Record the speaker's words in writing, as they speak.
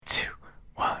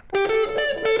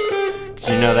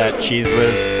know that cheese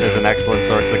whiz is an excellent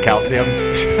source of calcium?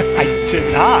 I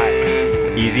did not.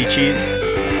 Easy cheese.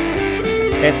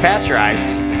 It's pasteurized.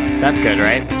 That's good,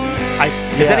 right?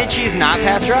 Is any cheese not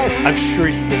pasteurized? I'm sure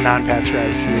you can get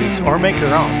non-pasteurized cheese or make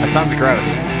your own. That sounds gross.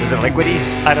 Is it liquidy?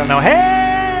 I don't know.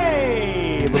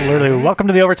 Hey! Little early. Welcome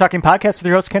to the Over Talking Podcast with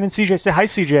your hosts, Ken and CJ. Say hi,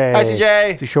 CJ. Hi,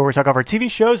 CJ. It's the show where we talk about TV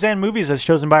shows and movies as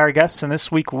chosen by our guests. And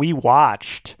this week we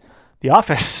watched The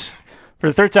Office for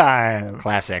the third time.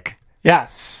 Classic.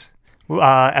 Yes.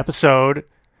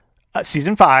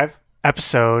 Season 5,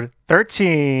 episode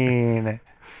 13.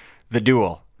 The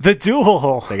Duel. The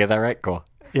Duel. Did I get that right? Cool.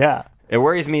 Yeah. It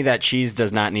worries me that cheese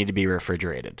does not need to be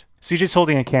refrigerated. CJ's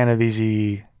holding a can of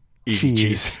easy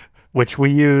cheese, which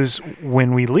we use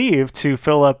when we leave to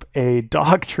fill up a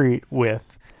dog treat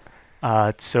with.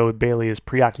 So Bailey is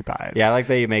preoccupied. Yeah, I like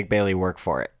that you make Bailey work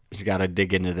for it. She's got to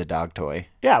dig into the dog toy.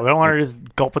 Yeah, we don't want her to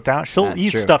just gulp it down. She'll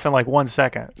eat stuff in like 1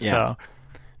 second. Yeah. So.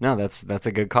 No, that's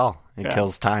a good call. It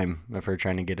kills time of her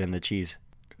trying to get in the cheese.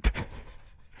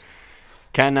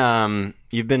 Ken,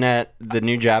 you've been at the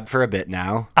new job for a bit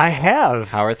now. I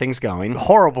have. How are things going?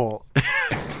 Horrible.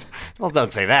 Well,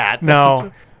 don't say that.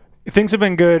 No. Things have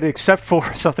been good except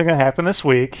for something that happened this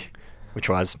week. Which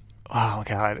was? Oh,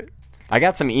 God. I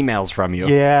got some emails from you.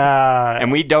 Yeah.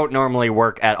 And we don't normally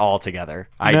work at all together.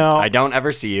 No. I don't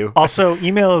ever see you. Also,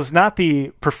 email is not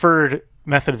the preferred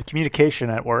method of communication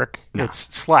at work. No. It's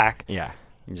Slack. Yeah.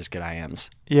 You just get IMs.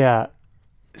 Yeah.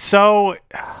 So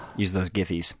use those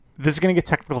Giphies. This is going to get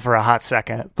technical for a hot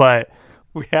second, but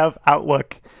we have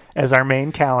Outlook as our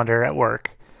main calendar at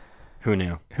work. Who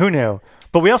knew?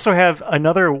 But we also have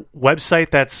another website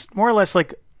that's more or less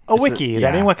like a wiki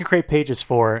that anyone can create pages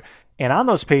for. And on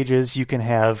those pages, you can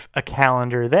have a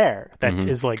calendar there that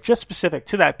is like just specific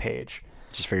to that page.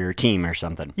 Just for your team or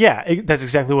something. Yeah, that's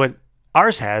exactly what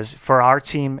ours has. For our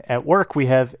team at work, we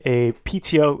have a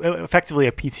PTO, effectively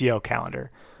a PTO calendar.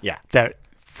 Yeah.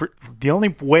 The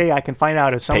only way I can find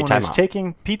out if someone is off.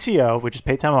 taking PTO, which is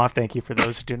paid time off, thank you for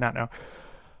those who do not know,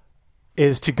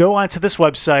 is to go onto this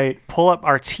website, pull up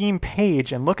our team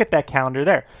page, and look at that calendar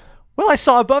there. Well, I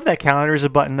saw above that calendar is a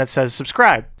button that says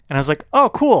subscribe. And I was like, oh,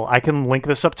 cool. I can link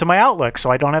this up to my Outlook so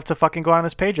I don't have to fucking go on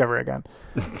this page ever again.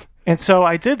 And so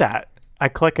I did that. I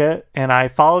click it, and I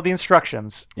follow the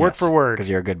instructions, word for word. Because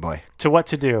you're a good boy. To what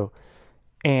to do.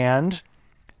 And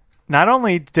not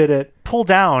only did it pull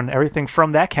down everything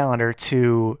from that calendar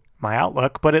to my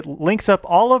Outlook, but it linked up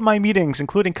all of my meetings,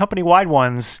 including company-wide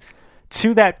ones,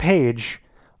 to that page,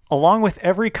 along with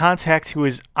every contact who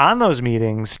is on those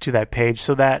meetings to that page,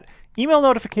 so that email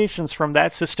notifications from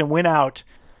that system went out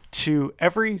to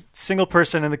every single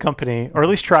person in the company, or at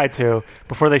least tried to,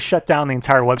 before they shut down the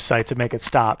entire website to make it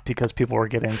stop because people were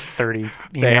getting 30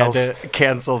 emails. They had to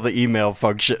cancel the email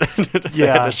function. They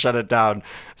had to shut it down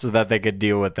so that they could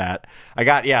deal with that. I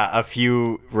got, a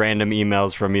few random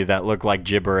emails from you that looked like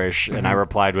gibberish, and I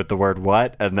replied with the word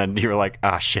what, and then you were like,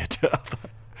 ah, shit.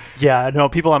 Yeah, no,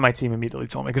 people on my team immediately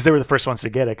told me because they were the first ones to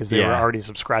get it because they were already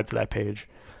subscribed to that page.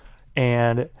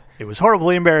 And it was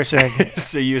horribly embarrassing.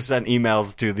 So you sent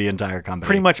emails to the entire company.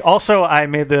 Pretty much. Also, I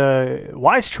made the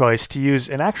wise choice to use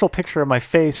an actual picture of my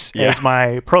face as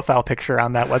my profile picture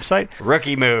on that website.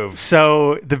 Rookie move.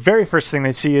 So the very first thing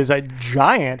they see is a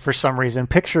giant, for some reason,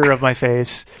 picture of my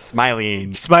face.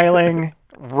 Smiling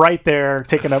right there,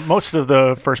 taking up most of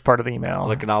the first part of the email.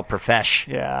 Looking all profesh.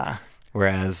 Yeah.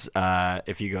 Whereas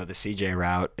if you go the CJ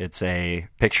route, it's a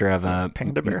picture of a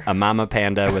panda bear, a mama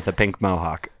panda with a pink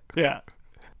mohawk. Yeah.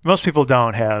 Most people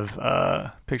don't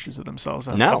have pictures of themselves,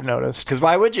 I've noticed. Because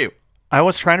why would you? I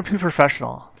was trying to be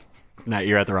professional. No,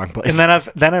 you're at the wrong place. And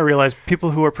then I realized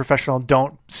people who are professional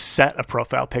don't set a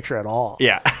profile picture at all.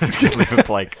 Yeah. Just leave it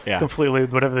blank. Yeah. Completely,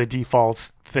 whatever the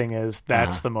default thing is,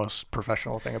 that's the most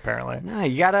professional thing, apparently. No,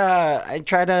 you gotta, I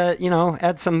try to,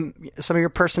 add some of your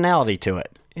personality to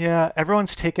it. Yeah,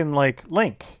 everyone's taken, like,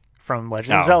 Link from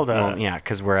Legend of Zelda. Well, yeah,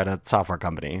 because we're at a software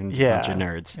company and a bunch of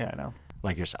nerds. Yeah, I know.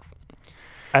 Like yourself.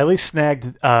 I at least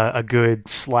snagged a good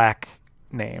Slack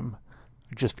name,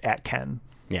 just at Ken.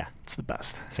 Yeah. It's the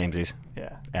best. Samesies.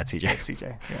 Yeah. At CJ. At CJ.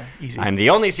 Yeah, easy. I'm the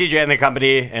only CJ in the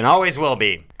company and always will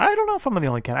be. I don't know if I'm the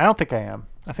only Ken. I don't think I am.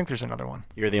 I think there's another one.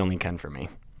 You're the only Ken for me.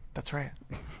 That's right.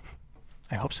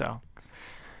 I hope so.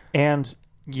 And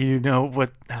you know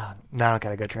what? Now I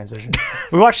got a good transition.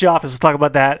 We watched The Office. We'll talk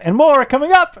about that and more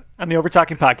coming up on the Over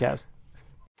Talking Podcast.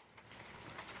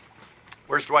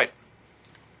 Where's Dwight?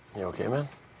 You okay, man?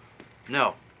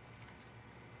 No.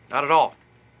 Not at all.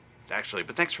 Actually,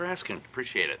 but thanks for asking.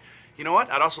 Appreciate it. You know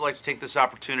what? I'd also like to take this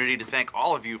opportunity to thank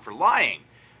all of you for lying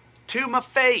to my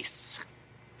face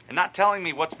and not telling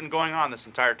me what's been going on this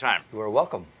entire time. You are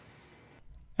welcome.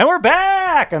 And we're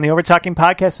back on the Over Talking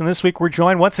podcast, and this week we're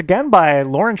joined once again by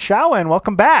Lauren Shawen.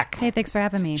 Welcome back. Hey, thanks for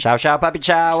having me. Chow, chow, puppy,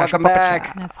 chow. Welcome puppy,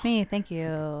 back. chow. That's me. Thank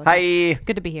you. Hi. It's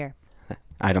good to be here.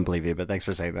 I don't believe you, but thanks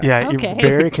for saying that. Yeah, Okay.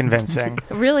 you're very convincing.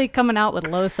 Really coming out with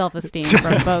low self-esteem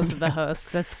from both of the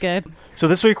hosts. That's good. So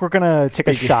this week we're going to take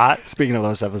a shot. Speaking of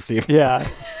low self-esteem, Yeah.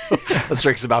 let's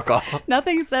drink some alcohol.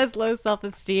 Nothing says low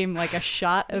self-esteem like a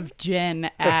shot of gin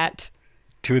at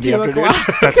 2 in the 2 afternoon.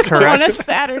 o'clock That's on a correct.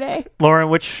 Saturday. Lauren,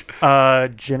 which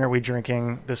gin are we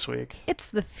drinking this week? It's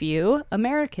the Few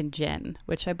American Gin,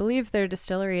 which I believe their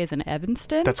distillery is in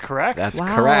Evanston. That's correct. That's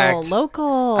wow, correct.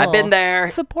 Local. I've been there.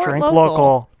 Support Drink local.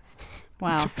 local.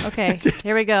 Wow. Okay.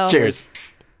 Here we go.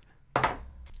 Cheers.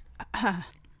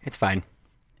 It's fine.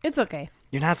 It's okay.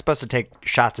 You're not supposed to take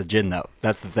shots of gin, though.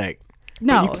 That's the thing.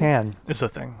 No. You can, is the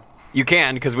thing. You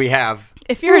can, because we have.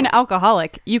 If you're an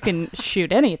alcoholic, you can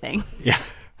shoot anything. Yeah.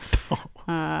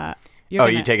 You're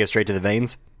You take it straight to the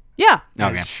veins? Yeah.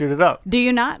 Okay. Shoot it up. Do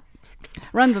you not?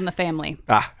 Runs in the family.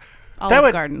 Ah. Olive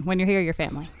would- Garden. When you're here, your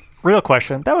family. Real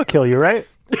question. That would kill you, right?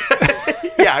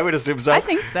 Yeah, I would assume so. I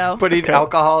think so. Putting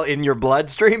alcohol in your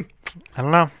bloodstream? I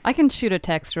don't know. I can shoot a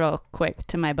text real quick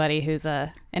to my buddy who's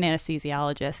an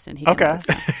anesthesiologist, and he can let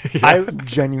Okay. us know. I'm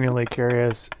genuinely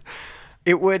curious.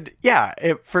 It would, yeah,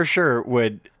 it for sure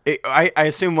would. I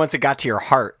assume once it got to your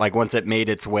heart, like once it made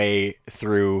its way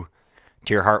through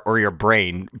to your heart or your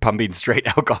brain, pumping straight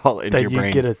alcohol into That your you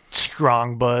brain. get a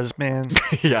strong buzz, man.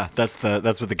 Yeah, that's what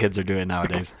the kids are doing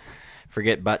nowadays.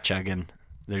 Forget butt chugging.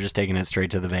 They're just taking it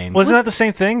straight to the veins. Well, isn't that the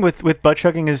same thing with butt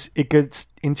chugging? Is it gets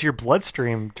into your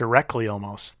bloodstream directly,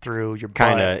 almost through your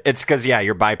Kind butt? of. It's because, yeah,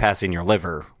 you're bypassing your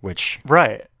liver, which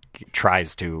Right.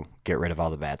 tries to get rid of all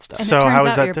the bad stuff. And So it turns how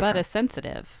is out that your different? butt is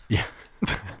sensitive Yeah.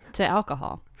 to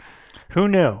alcohol. Who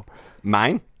knew?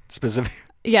 Mine? Specific?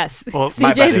 Yes. Well,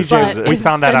 my bad. CJ's butt we is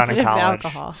found that out in sensitive to college.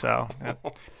 alcohol. So yeah.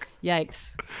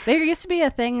 Yikes. There used to be a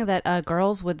thing that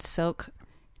girls would soak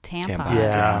tampons.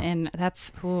 Yeah. And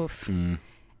that's, oof.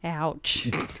 Ouch.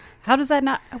 How does that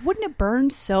not, wouldn't it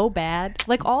burn so bad?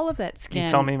 Like all of that skin. You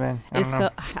tell me, man. I is don't know.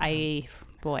 I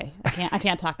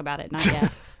can't talk about it. Not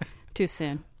yet. Too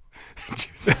soon.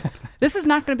 This is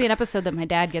not going to be an episode that my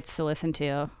dad gets to listen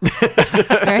to.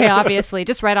 Very obviously,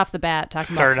 just right off the bat,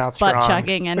 talking Starting about out butt strong.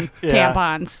 chugging and Yeah.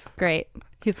 tampons. Great.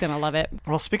 He's going to love it.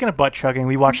 Well, speaking of butt chugging,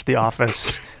 we watched The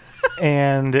Office,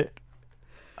 and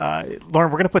Lauren, we're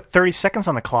going to put 30 seconds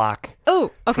on the clock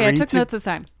Oh, okay. I For you took to- notes this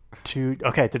time. to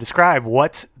describe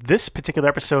what this particular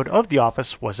episode of The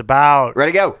Office was about.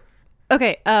 Ready to go.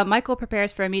 Okay. Michael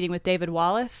prepares for a meeting with David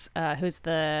Wallace, who's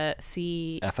the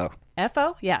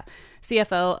CFO. Yeah.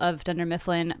 CFO of Dunder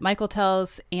Mifflin. Michael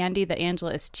tells Andy that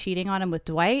Angela is cheating on him with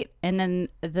Dwight, and then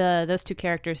those two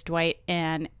characters, Dwight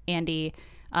and Andy,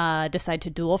 decide to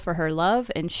duel for her love,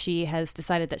 and she has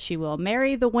decided that she will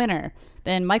marry the winner.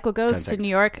 Then Michael goes to New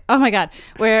York. Oh my God,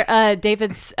 where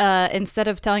David's instead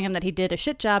of telling him that he did a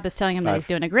shit job, is telling him that he's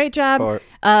doing a great job.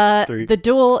 4, 3, the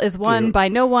duel is won by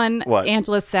no one. What?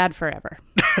 Angela's sad forever.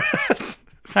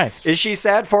 Nice. Is she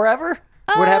sad forever?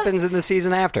 What happens in the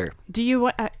season after? Do you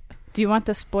want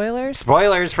the spoilers?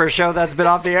 Spoilers for a show that's been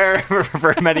off the air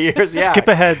for many years. Yeah. Skip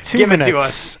ahead 2 Give minutes it to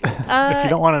us. if you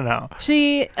don't want to know.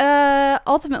 She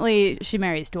ultimately she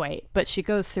marries Dwight, but she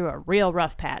goes through a real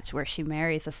rough patch where she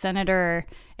marries a senator,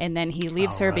 and then he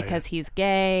leaves her right. because he's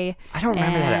gay. I don't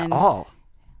remember that at and- all.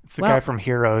 It's the Well- guy from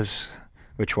Heroes.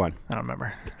 Which one? I don't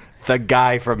remember. The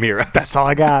guy from Heroes. That's all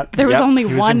I got. There was Yep. only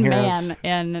He was one in Heroes.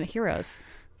 man in Heroes.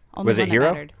 Only Was it one that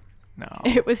Hero? mattered. No.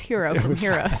 It was Hero from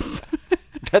Heroes.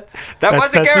 that was a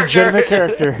That's a character. legitimate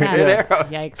character. Yes. Arrows.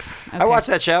 Yikes. I Okay. watched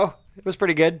that show. It was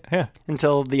pretty good. Yeah.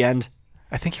 Until the end.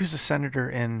 I think he was a senator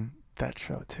in that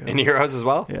show, too. In Heroes as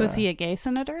well? Yeah. Was he a gay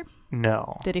senator?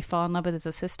 No. Did he fall in love with his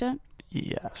assistant?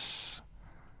 Yes.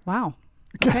 Wow.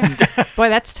 Okay. Boy,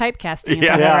 that's typecasting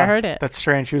if I've Yeah. ever heard it. That's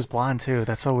strange. She was blonde, too.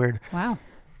 That's so weird. Wow.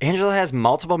 Angela has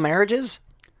multiple marriages?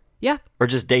 Yeah. Or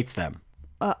just dates them?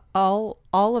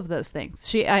 All of those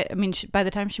things. I mean, by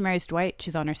the time she marries Dwight,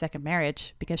 she's on her second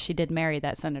marriage because she did marry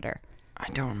that senator. I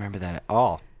don't remember that at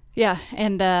all. Yeah,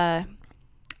 and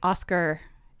Oscar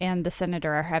and the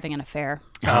senator are having an affair.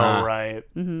 Oh, right.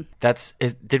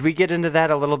 Did we get into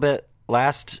that a little bit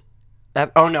last?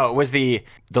 Oh no, it was the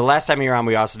last time you were on.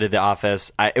 We also did The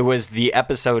Office. It was the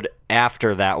episode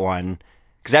after that one,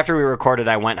 because after we recorded,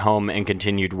 I went home and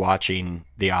continued watching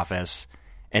The Office,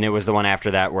 and it was the one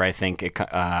after that where I think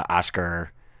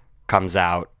Oscar comes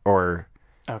out, or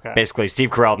Okay. basically Steve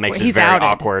Carell makes it He's very outed.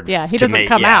 awkward. Yeah, he to doesn't make-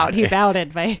 come yeah. out. He's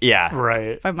outed by Yeah,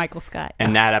 Right. by Michael Scott.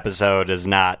 and that episode does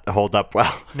not hold up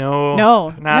well. No.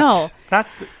 No, Not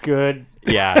good.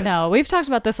 Yeah. No, we've talked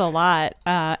about this a lot.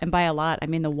 And by a lot, I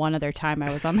mean the one other time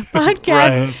I was on the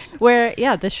podcast where,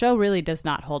 the show really does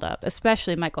not hold up,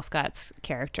 especially Michael Scott's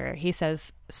character. He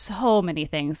says so many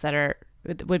things that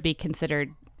would be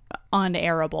considered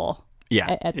unairable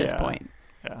at this point.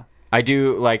 Yeah. I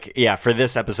do like, for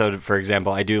this episode, for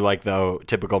example, I do like, though,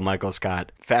 typical Michael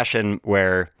Scott fashion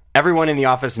where everyone in the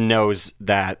office knows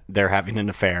that they're having an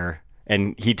affair.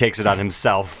 And he takes it on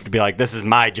himself to be like, "This is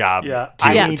my job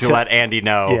to let Andy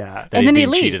know that and he's then being he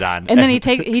leaves. cheated on." And then he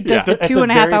does the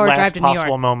 2.5 hour drive to New York.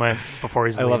 Possible moment before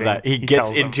he's leaving. I love that. He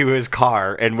gets into his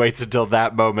car and waits until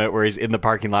that moment where he's in the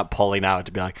parking lot pulling out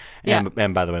to be like,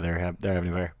 and by the way, they're having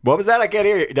an affair. What was that? I can't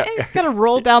hear you. No. He's gonna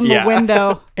roll down the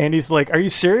window. Andy's like, "Are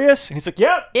you serious?" And he's like,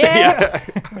 "Yep." Yeah.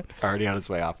 Already on his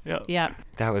way off. Yeah.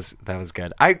 That was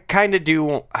good. I kind of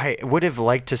do. I would have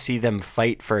liked to see them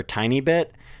fight for a tiny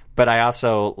bit. But I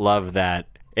also love that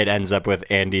it ends up with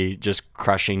Andy just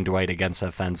crushing Dwight against a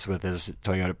fence with his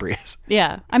Toyota Prius.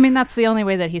 Yeah. I mean, that's the only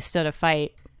way that he stood a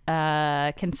fight,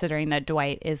 considering that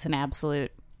Dwight is an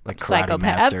absolute psychopath.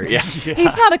 Master. Yeah.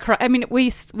 He's not I mean, we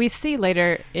see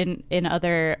later in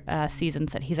other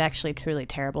seasons that he's actually truly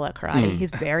terrible at karate.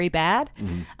 He's very bad.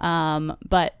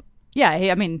 But,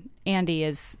 I mean, Andy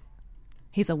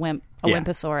he's a wimp,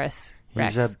 Wimposaurus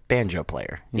Rex. He's a banjo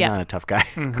player. He's not a tough guy.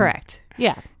 Correct.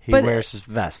 Yeah. He wears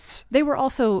vests. They were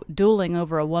also dueling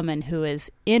over a woman who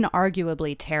is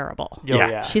inarguably terrible.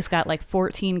 Yeah. She's got like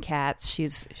 14 cats.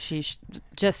 She's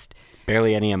just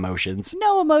barely any emotions.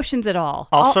 No emotions at all.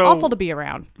 Also, awful to be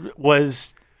around.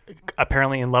 Was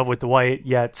apparently in love with Dwight,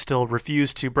 yet still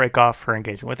refused to break off her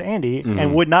engagement with Andy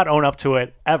and would not own up to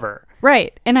it ever.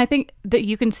 Right. And I think that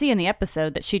you can see in the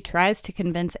episode that she tries to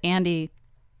convince Andy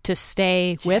to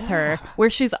stay with her, where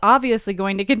she's obviously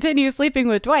going to continue sleeping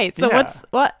with Dwight. So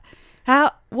what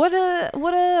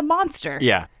a monster.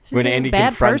 Yeah. She's when a Andy bad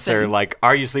confronts person. her, like,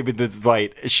 "Are you sleeping with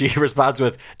Dwight?" She responds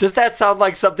with, "Does that sound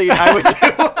like something I would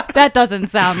do?" That doesn't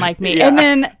sound like me. Yeah. And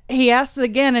then he asks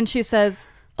again, and she says,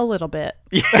 "A little bit.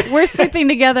 We're sleeping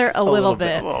together a little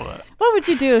bit. What would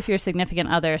you do if your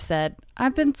significant other said,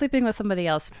 "I've been sleeping with somebody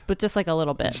else, but just like a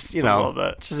little bit"? Just, a little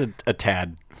bit. Just a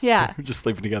tad. Yeah. Just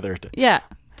sleeping together. Yeah.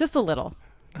 Just a little.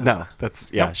 No,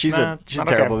 that's Nope, she's a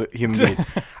terrible human being.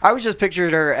 I always just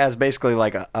pictured her as basically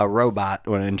like a robot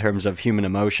in terms of human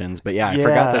emotions, but I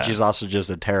forgot that she's also just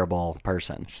a terrible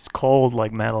person. She's cold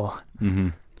like metal. Mm-hmm.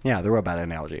 Yeah, the robot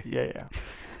analogy. Yeah.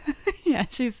 Yeah,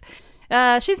 she's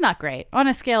not great. On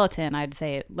a scale of 10, I'd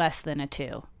say less than a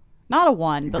 2. Not a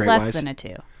 1, but less than a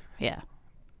 2. Yeah.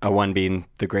 A 1 being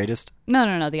the greatest?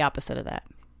 No, the opposite of that.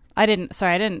 I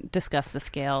didn't discuss the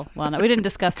scale. Well, no, we didn't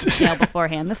discuss the scale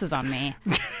beforehand. This is on me.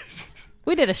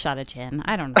 We did a shot of gin.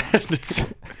 I don't know.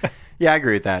 Yeah, I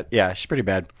agree with that. Yeah, she's pretty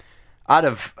bad. At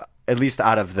least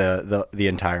out of the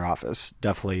entire office,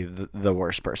 definitely the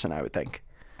worst person, I would think.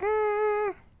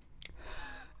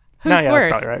 Who's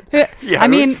worse? That's probably right. Yeah, I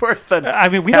mean, who's worse than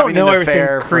we don't know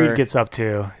everything Creed gets up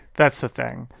to. That's the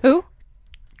thing. Who?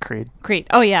 Creed.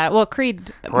 Oh yeah. Well,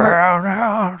 Creed.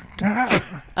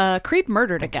 Creed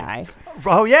murdered a guy.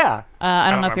 Oh yeah.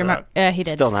 I don't know if you remember. He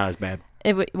did. Still not as bad.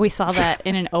 We saw that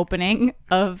in an opening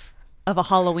of a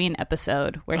Halloween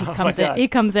episode where he comes in. He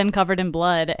comes in covered in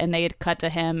blood, and they had cut to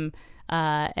him,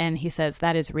 and he says,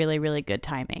 "That is really, really good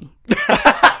timing,"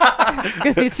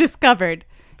 because he's just covered.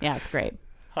 Yeah, it's great.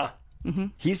 Mm-hmm.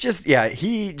 He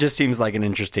just seems like an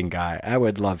interesting guy. I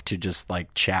would love to just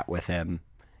like chat with him,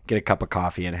 get a cup of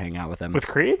coffee, and hang out with him. With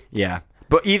Creed? Yeah,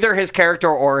 but either his character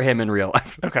or him in real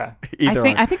life. Okay.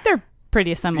 I think they're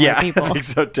pretty similar people. I think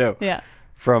so too. Yeah.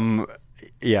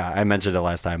 I mentioned it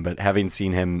last time, but having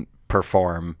seen him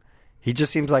perform, he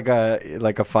just seems like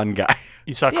a fun guy.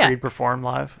 You saw Creed perform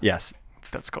live? Yes.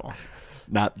 That's cool.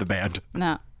 Not the band.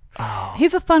 No. Oh.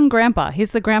 He's a fun grandpa.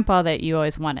 He's the grandpa that you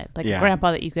always wanted. Like a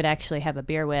grandpa that you could actually have a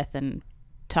beer with and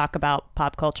talk about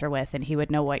pop culture with, and he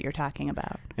would know what you're talking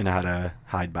about. And how to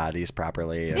hide bodies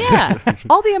properly. Yeah.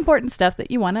 All the important stuff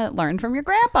that you want to learn from your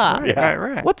grandpa.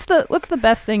 Right. What's the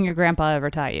best thing your grandpa ever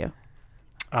taught you?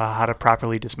 How to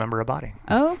properly dismember a body.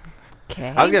 Oh. Okay.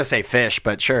 I was going to say fish,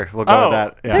 but sure, we'll go with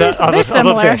that. Yeah. They're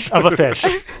similar. Of a fish.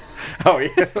 Oh,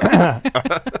 yeah.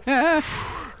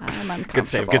 I'm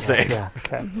uncomfortable. Good save. Yeah,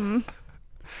 okay. Mm-hmm.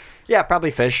 Yeah, probably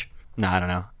fish. No, I don't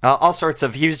know. All sorts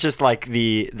of... He was just like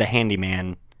the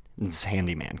handyman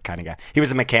kind of guy. He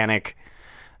was a mechanic,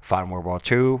 fought in World War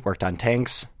II, worked on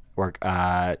tanks,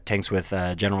 tanks with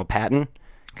General Patton.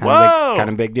 Kind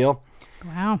of big deal.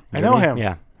 Wow. I know him.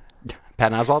 Yeah.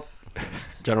 Patton Oswalt?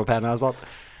 General Patton Oswalt?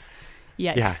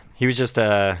 Yes. Yeah. He was just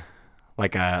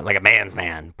like a man's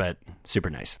man, but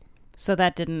super nice. So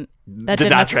that didn't not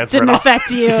transfer didn't at all.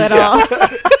 affect you at all.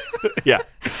 Yeah.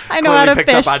 I know Clearly how to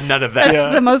picked fish. up on none of that.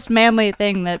 That's the most manly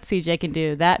thing that CJ can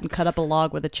do. That and cut up a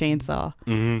log with a chainsaw.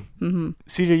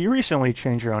 CJ, you recently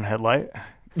changed your own headlight.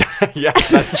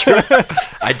 Yes, that's true.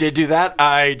 I did do that.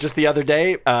 I just the other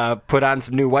day put on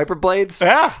some new wiper blades.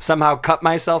 Yeah. Somehow cut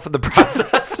myself in the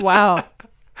process. Wow.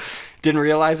 Didn't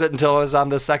realize it until I was on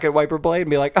the second wiper blade and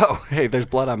be like, oh, hey, there's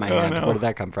blood on my hand. no. Where did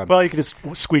that come from? Well, you could just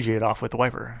squeegee it off with the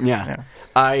wiper. Yeah.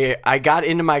 I got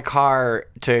into my car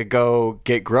to go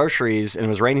get groceries and it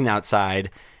was raining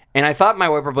outside. And I thought my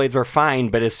wiper blades were fine,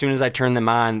 but as soon as I turned them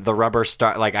on, the rubber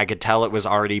I could tell it was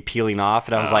already peeling off.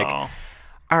 And I was like,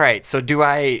 all right, so do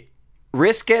I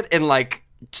risk it and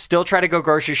still try to go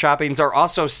grocery shopping or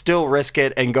also still risk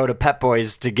it and go to Pep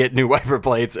Boys to get new wiper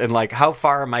blades? And how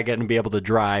far am I going to be able to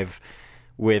drive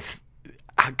with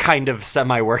kind of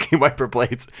semi-working wiper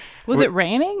blades? Was it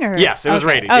raining? Or Yes, it was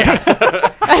raining. Okay.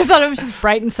 Yeah. I thought it was just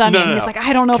bright and sunny. No. And he's like,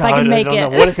 I don't know if I God, can make don't it.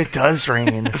 know. What if it does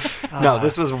rain? No,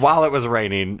 this was while it was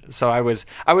raining, so I was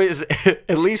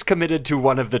at least committed to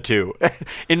one of the two.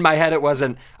 In my head, it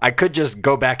wasn't. I could just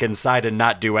go back inside and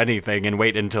not do anything and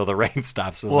wait until the rain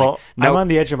stops. It was Well, nope. I'm on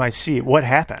the edge of my seat. What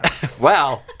happened?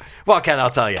 Well, Ken, I'll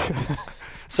tell you.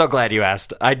 So glad you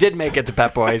asked. I did make it to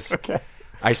Pep Boys. Okay.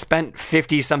 I spent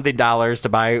 $50-something to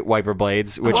buy wiper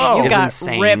blades, which You is got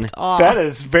insane. ripped off. That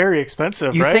is very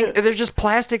expensive, You right? think they're just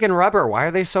plastic and rubber? Why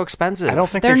are they so expensive? I don't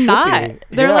think They're they should not. be.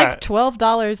 They're Yeah. like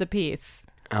 $12 a piece.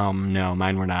 No,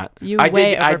 mine were not. You I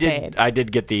way did. overpaid. I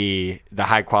did get the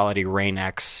high quality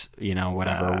Rain-X,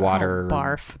 whatever water,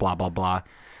 barf. blah blah blah,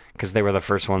 because they were the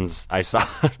first ones I saw.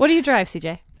 What do you drive,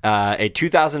 CJ? A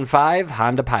 2005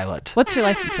 Honda Pilot, What's your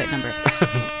license plate number?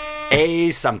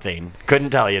 A something.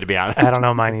 Couldn't tell you, to be honest. I don't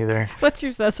know mine either. What's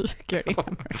your social security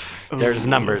number? There's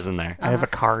numbers in there. I have a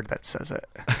card that says it.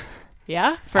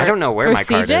 Yeah? I don't know where for my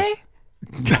card CJ?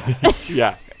 is.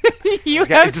 Yeah, You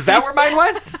have is that where mine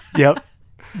went? Yep.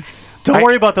 Don't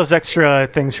worry about those extra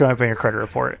things showing up in your credit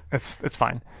report. It's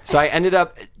fine. So I ended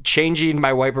up changing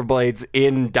my wiper blades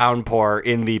in downpour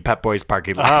in the Pep Boys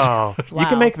parking lot. Oh, you Wow.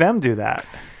 can make them do that.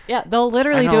 Yeah, they'll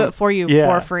literally I do know. it for you Yeah.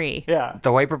 for free. Yeah.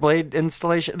 The wiper blade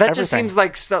installation. That just Everything.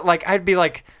 seems like I'd be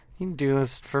like, you can do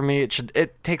this for me.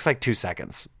 It takes like 2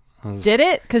 seconds. Did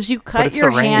it? Because you cut it's your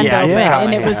the rain. hand Yeah, open yeah.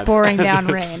 and My it was hand. pouring down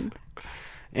rain.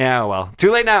 Yeah, well,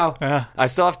 too late now. Yeah. I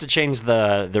still have to change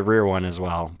the rear one as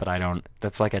well, but I don't.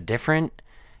 That's like a different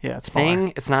Yeah, it's thing.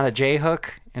 fine. It's not a J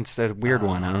hook. It's a weird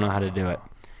one. I don't know how to do it.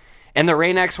 And the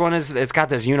Rain-X one it's got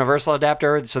this universal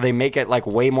adapter, so they make it like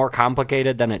way more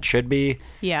complicated than it should be.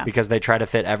 Yeah. Because they try to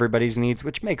fit everybody's needs,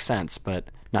 which makes sense, but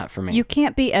not for me. You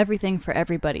can't be everything for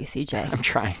everybody, CJ. I'm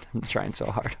trying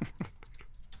so hard.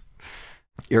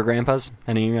 Your grandpa's?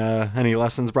 Any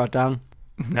lessons brought down?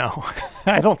 No,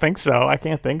 I don't think so. I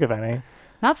can't think of any.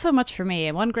 Not so much for me.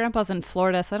 One grandpa's in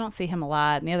Florida, so I don't see him a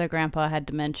lot. And the other grandpa had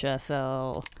dementia,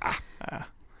 so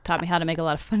taught me how to make a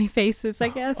lot of funny faces, I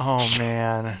guess. Oh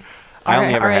man. I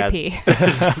only ever had. R.I.P.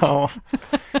 Oh.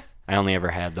 I only ever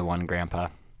had the one grandpa.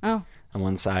 Oh, On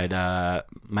one side,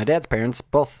 my dad's parents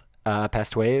both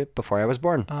passed away before I was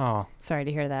born. Oh. sorry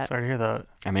to hear that. Sorry to hear that.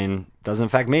 I mean, doesn't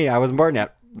affect me. I wasn't born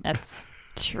yet. That's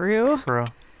true. Bro.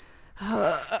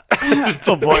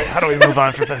 Oh boy, how do we move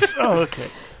on from this? Oh,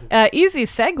 okay. Easy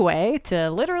segue to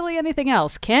literally anything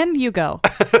else. Ken, you go.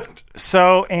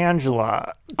 So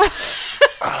Angela.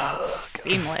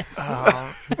 Seamless.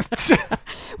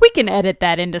 We can edit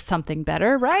that into something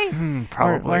better, right?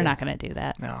 Probably. We're not going to do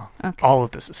that. No. Okay. All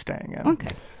of this is staying in.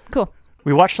 Okay, cool.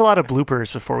 We watched a lot of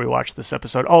bloopers before we watched this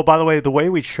episode. Oh, by the way, the way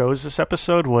we chose this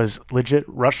episode was legit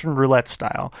Russian roulette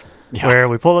style, where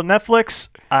we pulled up Netflix,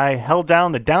 I held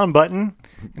down the down button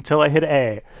until I hit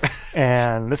A,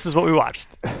 and this is what we watched.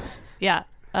 Yeah.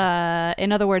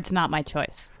 In other words, not my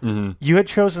choice. You had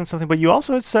chosen something, but you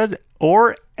also had said,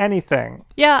 or anything.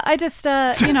 Yeah, I just,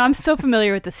 I'm so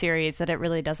familiar with the series that it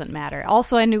really doesn't matter.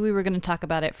 Also, I knew we were going to talk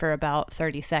about it for about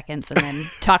 30 seconds and then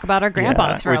talk about our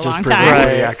grandpas for a Which is long pretty time.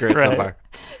 pretty accurate so Right. far.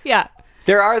 Yeah.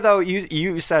 There are, though,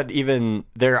 you said even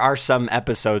there are some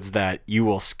episodes that you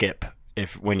will skip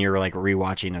when you're like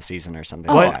rewatching a season or something.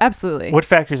 Oh, like that. absolutely. What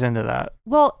factors into that?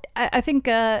 Well, I think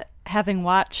having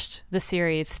watched the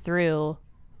series through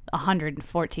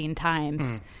 114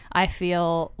 times, I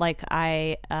feel like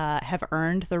I have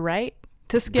earned the right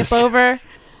to skip over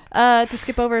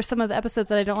some of the episodes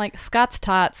that I don't like. Scott's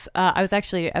Tots. I was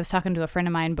talking to a friend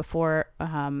of mine before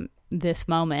this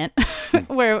moment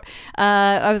where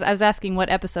I was asking what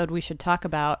episode we should talk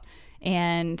about.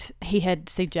 And he had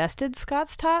suggested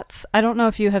Scott's Tots. I don't know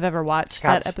if you have ever watched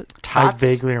that episode. I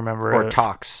vaguely remember or it.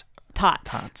 Talks.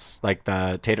 Tots. Like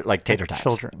the tater tots.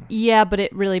 Children. Yeah, but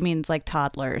it really means like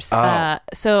toddlers. Oh.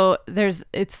 So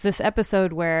it's this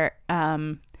episode where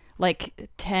like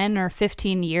 10 or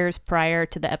 15 years prior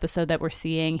to the episode that we're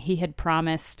seeing, he had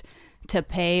promised to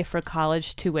pay for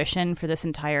college tuition for this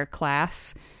entire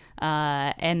class.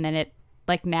 And then it,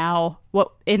 like now,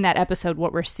 what in that episode,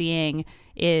 what we're seeing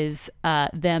is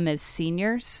them as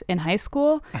seniors in high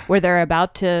school, where they're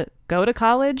about to go to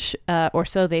college, or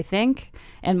so they think.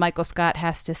 And Michael Scott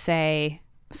has to say,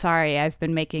 sorry, I've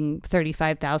been making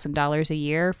 $35,000 a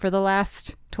year for the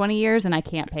last 20 years and I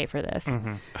can't pay for this.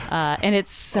 And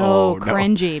it's so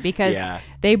cringy because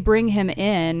they bring him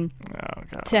in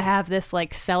to have this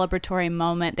like celebratory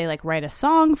moment. They like write a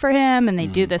song for him and they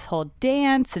do this whole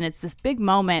dance and it's this big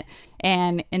moment.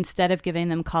 And instead of giving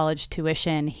them college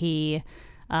tuition, he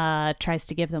tries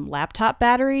to give them laptop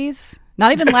batteries.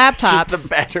 Not even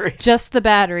laptops. Just the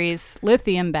batteries.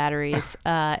 Lithium batteries.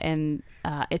 And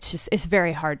it's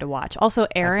very hard to watch. Also,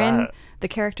 Aaron, the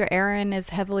character Aaron, is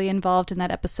heavily involved in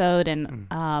that episode, and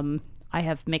I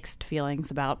have mixed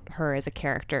feelings about her as a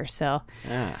character. So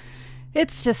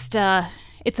it's just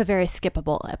it's a very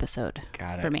skippable episode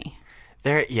for me.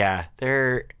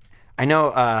 I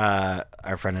know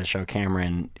our friend of the show,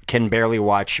 Cameron, can barely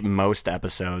watch most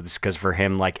episodes because for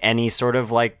him, like any sort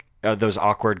of like those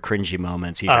awkward, cringy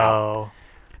moments, he's out.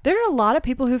 There are a lot of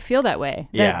people who feel that way.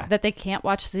 That they can't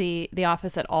watch The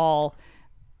Office at all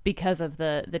because of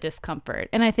the discomfort.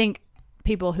 And I think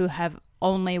people who have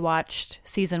only watched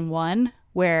season 1,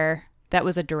 where that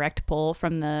was a direct pull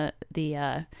from the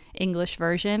English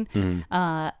version.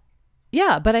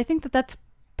 But I think that's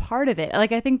part of it.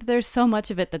 Like, I think there's so much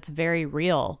of it that's very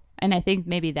real. And I think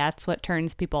maybe that's what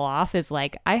turns people off is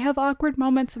like, I have awkward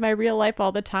moments in my real life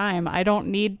all the time. I don't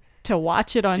need to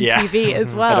watch it on TV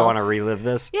as well. I don't want to relive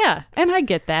this. Yeah, and I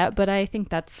get that, but I think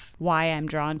that's why I'm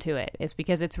drawn to it, is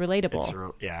because it's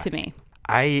relatable to me.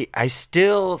 I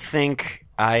still think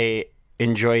I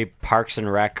enjoy Parks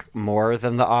and Rec more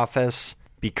than The Office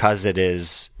because it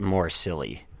is more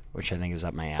silly, which I think is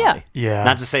up my alley. Yeah.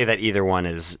 Not to say that either one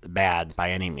is bad by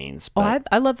any means, but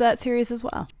I love that series as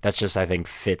well. That's just, I think,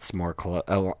 fits more,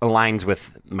 aligns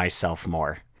with myself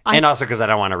more. And also because I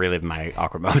don't want to relive my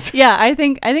awkward moments. Yeah, I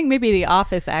think maybe The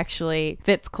Office actually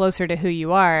fits closer to who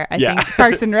you are. I think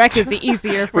Parks and Rec is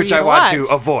easier for which you I to want watch.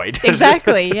 to avoid.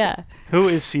 Exactly, yeah. Who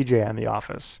is CJ on The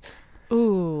Office?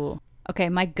 Ooh. Okay,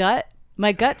 my gut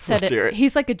said Let's hear it.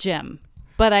 He's like a Jim.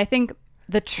 But I think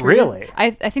the truth... Really?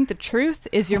 I think the truth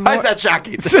is Why is that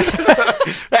shocking?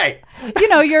 Hey.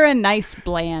 You're a nice,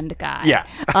 bland guy. Yeah.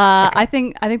 I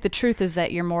think the truth is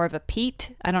that you're more of a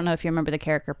Pete. I don't know if you remember the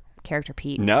character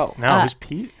Pete. No. Who's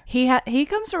Pete? He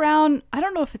comes around, I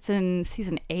don't know if it's in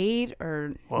season 8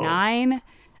 or 9.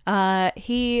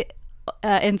 He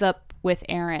ends up with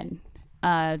Erin.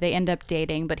 They end up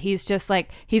dating, but he's just like,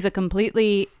 he's a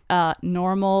completely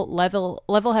normal,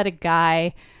 level-headed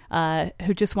guy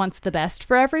who just wants the best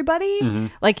for everybody. Mm-hmm.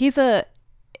 Like he's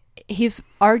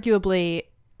arguably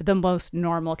the most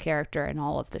normal character in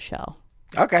all of the show.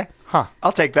 Okay. Huh.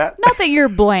 I'll take that. Not that you're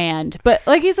bland, but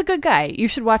like he's a good guy. You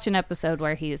should watch an episode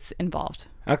where he's involved.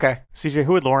 Okay. CJ,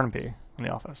 who would Lauren be in The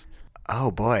Office? Oh,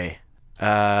 boy.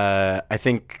 I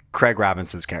think Craig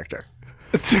Robinson's character.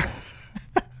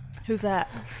 Who's that?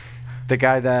 The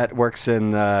guy that works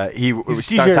in he He's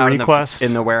starts DJ out Request.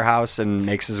 in the warehouse and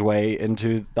makes his way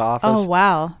into the office. Oh,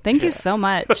 wow. Thank you so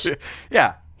much.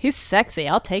 Yeah. He's sexy.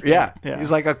 I'll take it. Yeah. Yeah.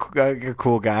 He's like a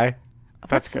cool guy.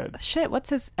 That's good. Shit,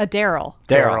 what's his... Daryl.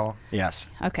 Daryl. Yes.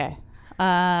 Okay.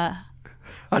 How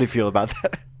do you feel about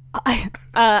that?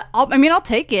 I'll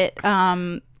take it.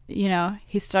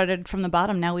 He started from the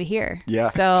bottom. Now we here. Yeah.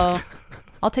 So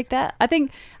I'll take that. I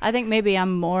think maybe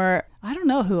I'm more... I don't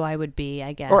know who I would be,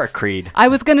 I guess. Or a Creed. I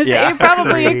was going to say Yeah.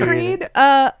 probably a Creed.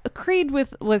 A Creed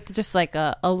with just like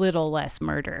a little less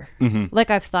murder. Mm-hmm.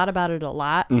 Like I've thought about it a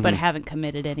lot, but haven't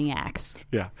committed any acts.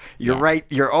 Yeah. You're right.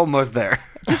 You're almost there.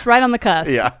 Just right on the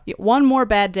cusp. Yeah. One more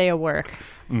bad day of work.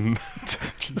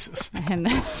 Jesus. And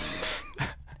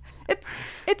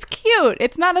it's cute.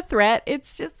 It's not a threat.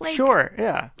 It's just like... Sure,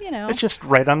 yeah. It's just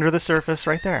right under the surface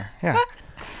right there. Yeah.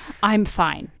 I'm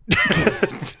fine.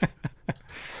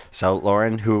 So,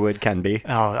 Lauren, who would Ken be?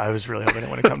 Oh, I was really hoping it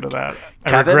would come to that.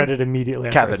 I Kevin? regret it immediately.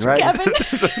 Kevin, right? Kevin.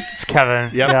 It's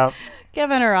Kevin. Yep.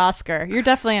 Kevin or Oscar. You're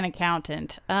definitely an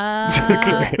accountant.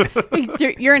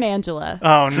 You're an Angela.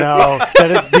 Oh, no.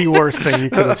 That is the worst thing you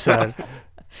could have said.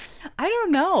 I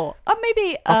don't know.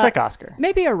 Maybe... I'll take Oscar.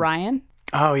 Maybe a Ryan.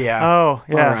 Oh, yeah. Oh,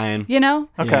 yeah. Ryan.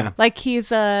 Okay. Yeah. Like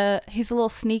he's a little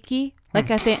sneaky. Like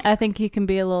I think you can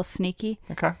be a little sneaky.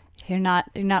 Okay. You're not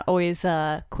always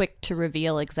quick to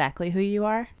reveal exactly who you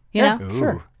are. You know? Ooh.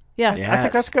 Sure. Yeah. Yeah. I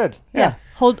think that's good. Yeah.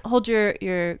 Hold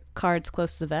your cards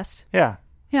close to the vest. Yeah.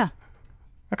 Yeah.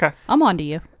 Okay. I'm on to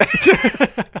you.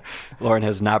 Lauren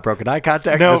has not broken eye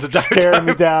contact. No, this entire staring time.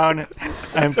 me down.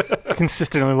 I'm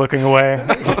consistently looking away.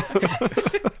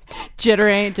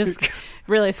 Jittering, just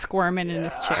really squirming in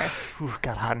his chair. Ooh,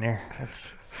 got hot in here.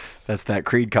 That's that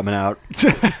Creed coming out.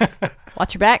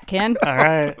 Watch your back, Ken. All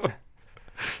right.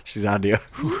 She's on to you.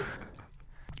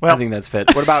 Well, I think that's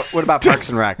fit. What about Parks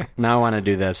and Rec? Now I want to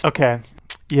do this. okay.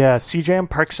 Yeah, CJM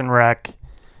Parks and Rec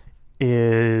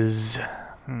is...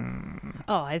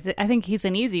 Oh, I think he's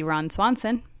an easy Ron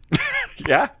Swanson.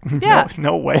 Yeah. Yeah.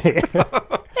 No way.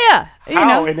 Yeah. You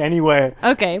How know. in any way.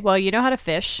 Okay, well, you know how to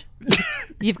fish.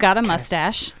 You've got a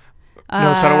mustache.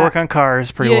 Knows how to work on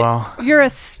cars pretty well. You're a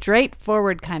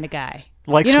straightforward kind of guy.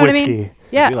 Likes you know whiskey. What I mean?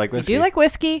 Yeah, do like whiskey. You do like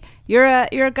whiskey. You're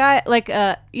a guy like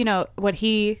you know what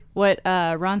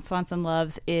Ron Swanson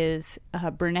loves is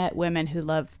brunette women who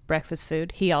love breakfast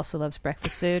food. He also loves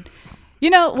breakfast food. You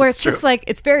know, where it's just like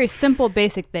it's very simple,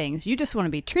 basic things. You just want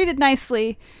to be treated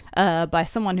nicely by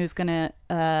someone who's gonna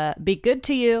be good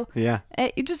to you. Yeah.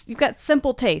 You've got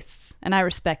simple tastes, and I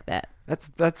respect that.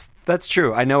 That's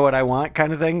true. I know what I want,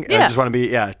 kind of thing. I Yeah. just want to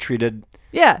be treated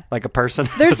Yeah. like a person.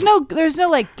 There's no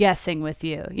like guessing with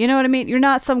you. You know what I mean? You're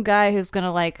not some guy who's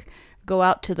gonna like go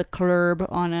out to the club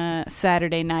on a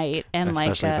Saturday night and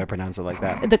Especially if I like pronounce it like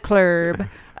that. the club.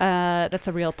 That's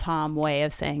a real Tom way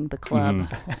of saying the club.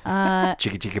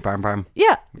 Cheeky cheeky parm parm.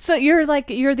 Yeah. So you're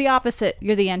the opposite.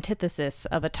 You're the antithesis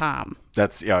of a Tom.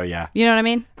 That's yeah. You know what I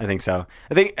mean? I think so.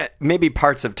 I think maybe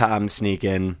parts of Tom sneak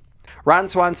in. Ron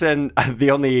Swanson, the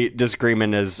only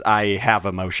disagreement is I have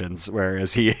emotions,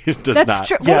 whereas he does That's not.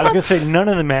 true. Yeah, I was What going to say none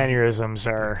of the mannerisms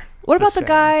are. What about the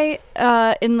same.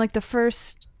 guy in like the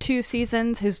first 2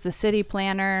 seasons who's the city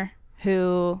planner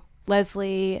who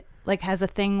Leslie like has a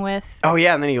thing with? Oh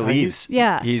yeah, and then he leaves.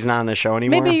 Yeah. He's not on the show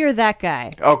anymore. Maybe you're that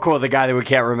guy. Oh, cool. The guy that we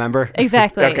can't remember.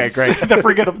 Exactly. Okay, great. The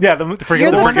forgettable. Yeah, the You're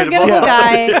forgettable. the forgettable Yeah.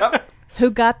 guy who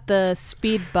got the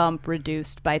speed bump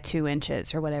reduced by 2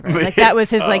 inches or whatever. Like that was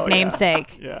his like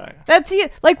namesake. Yeah. That's you.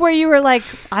 Like where you were like,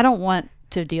 I don't want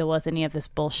to deal with any of this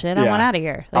bullshit. I Yeah. want out of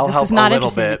here. Like I'll this help is not a little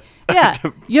interesting.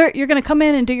 bit. Yeah. You're gonna come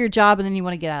in and do your job and then you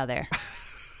want to get out of there.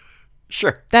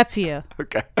 Sure. That's you.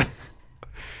 Okay.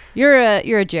 You're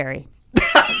a Jerry.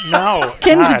 No.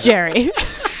 Ken's God. a Jerry.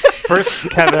 First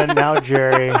Kevin, now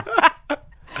Jerry.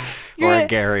 You're Or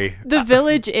Gary. the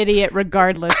village idiot,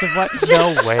 regardless of what.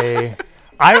 No way.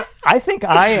 I think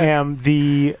I am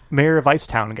the mayor of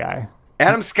Icetown guy.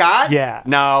 Adam Scott? Yeah.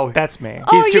 No. That's me.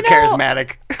 Oh, He's too you know-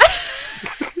 charismatic.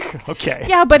 Okay.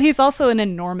 Yeah, but he's also an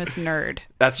enormous nerd.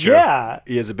 That's true. Yeah.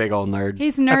 He is a big old nerd.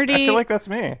 He's I nerdy. feel like that's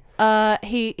me.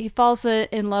 He falls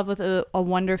in love with a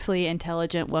wonderfully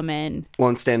intelligent woman.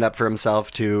 Won't stand up for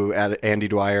himself to Andy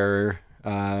Dwyer,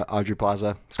 Audrey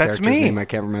Plaza. His That's character's me. Name I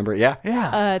can't remember. Yeah.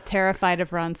 Yeah. Terrified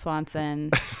of Ron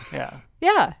Swanson. Yeah.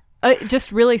 Yeah.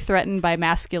 Just really threatened by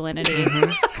masculinity.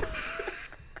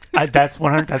 That's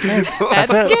 100. That's me.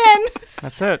 That's it. Ken.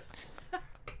 That's it.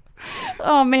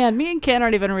 Oh man, me and Ken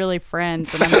aren't even really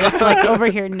friends, and I'm just like over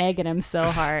here negging him so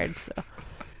hard. So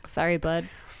sorry, bud.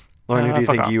 Lauren, who do you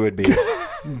fuck think off. you would be?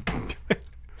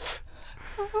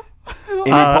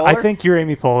 Amy I Poehler? think you're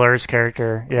Amy Poehler's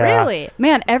character. Yeah. Really,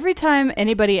 man. Every time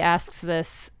anybody asks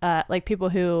this, like people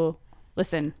who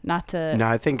listen, not to No,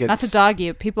 I think not to it's. dog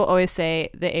you, people always say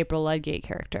the April Ludgate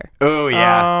character. Oh,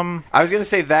 yeah. Um, I was going to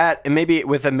say that, and maybe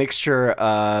with a mixture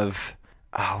of.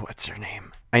 Oh, what's her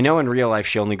name? I know in real life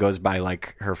she only goes by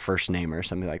like her first name or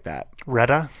something like that.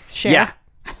 Retta. Cher. Yeah.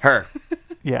 Her.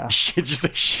 Yeah. She just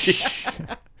like she.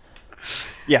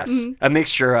 Yes. A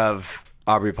mixture of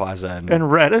Aubrey Plaza and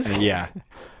Retta's. yeah.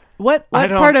 What I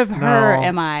don't part of her know.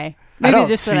 am I? I Maybe don't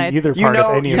just see that I either You part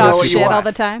know- of any you of know talk those what you shit people. all want.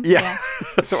 the time. Yeah.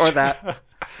 Or that.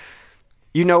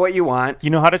 You know what you want. You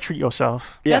know how to treat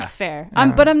yourself. Yeah. That's fair.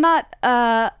 But I'm not.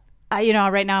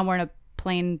 Right now I'm wearing a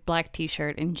plain black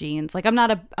T-shirt and jeans. Like I'm not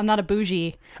a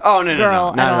bougie. Oh, no,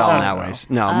 girl Not at at all all. in that ways.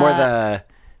 No,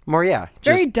 more, yeah.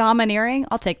 Very Just, domineering.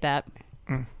 I'll take that.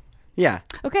 yeah.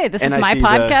 Okay, this And is I my see the-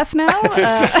 podcast now.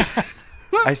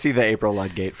 I see the April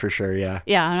Ludgate for sure, yeah.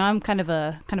 Yeah, I'm kind of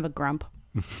a grump.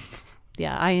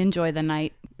 Yeah, I enjoy the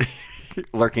night.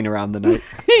 Lurking around the night.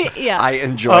 Yeah. I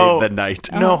enjoy the night.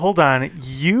 No, hold on.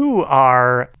 You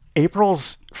are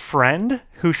April's friend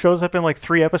who shows up in like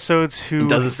 3 episodes who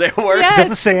Doesn't say a word. Yes.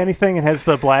 doesn't say anything and has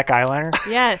the black eyeliner.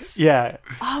 Yes. Yeah.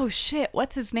 Oh shit!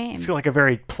 What's his name? It's like a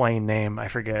very plain name. I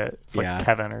forget. It's like Yeah.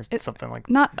 Kevin or something like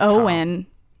that. Not Owen.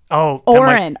 Oh,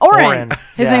 Oren. Oren.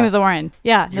 His Yeah. name is Oren.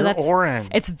 Yeah. No, You're that's Oren.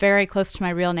 It's very close to my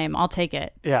real name. I'll take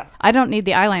it. Yeah. I don't need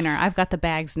the eyeliner. I've got the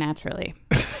bags naturally.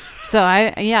 So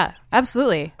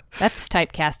absolutely. That's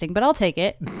typecasting, but I'll take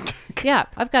it. Yeah,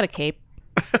 I've got a cape.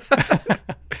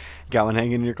 Got one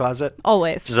hanging in your closet?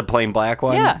 Always. Just a plain black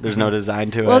one? Yeah. There's no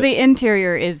design to it? Well, the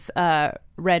interior is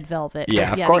red velvet.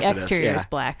 Yeah, of course the it is. exterior Yeah. is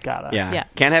black. Got it. Yeah. Yeah.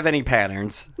 Can't have any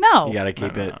patterns. No. You got to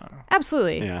keep it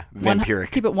Absolutely. Yeah,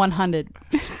 vampiric. Keep it 100.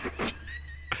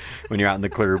 when you're out in the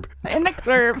club. In the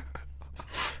club.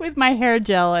 With my hair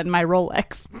gel and my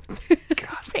Rolex.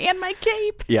 And my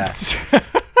cape. Yes.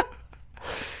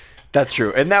 That's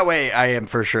true. And that way I am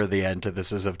for sure the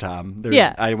antithesis of Tom.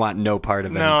 I want no part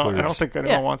of any clues. I don't think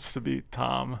anyone wants to be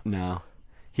Tom. No.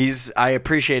 I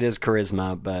appreciate his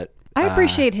charisma, but I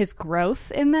appreciate his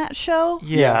growth in that show.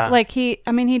 Yeah. Like he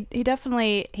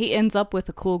definitely ends up with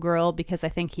a cool girl because I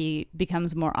think he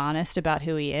becomes more honest about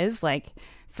who he is. Like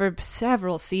for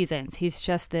several seasons, he's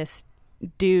just this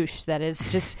douche that is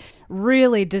just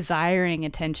really desiring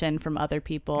attention from other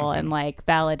people and like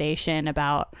validation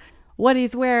about what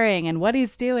he's wearing and what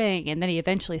he's doing. And then he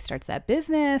eventually starts that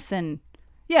business. And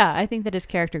yeah, I think that his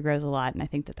character grows a lot. And I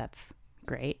think that that's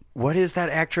great. what is that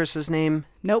actress's name?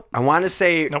 Nope. I want to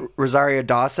say Rosario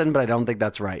Dawson, but I don't think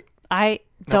that's right. I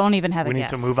don't even have a We need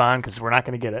guess. to move on because we're not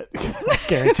going to get it.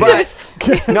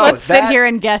 Guaranteed. No, Let's sit here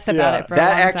and guess about it for a long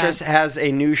that time. actress has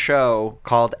a new show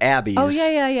called Abby's. Oh,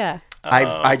 yeah.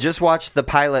 I just watched the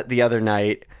pilot the other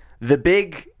night. The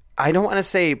big, I don't want to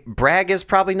say brag is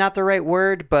probably not the right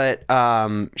word, but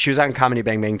she was on Comedy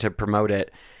Bang Bang to promote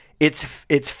it.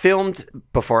 It's filmed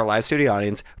before a live studio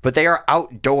audience, but they are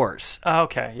outdoors. Oh,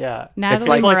 okay, yeah. Natalie It's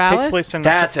like Morales? takes place in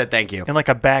That's it. Thank you. in like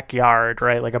a backyard,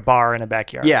 right? Like a bar in a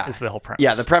backyard. Yeah, is the whole premise.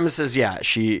 Yeah, the premise is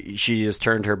she has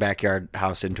turned her backyard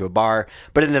house into a bar.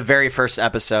 But in the very first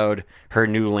episode, her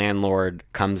new landlord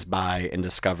comes by and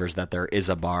discovers that there is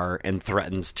a bar and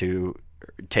threatens to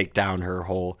take down her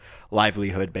whole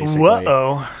livelihood. Basically,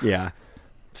 Whoa. Yeah.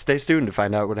 Stay tuned to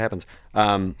find out what happens.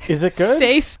 Is it good?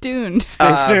 Stay tuned.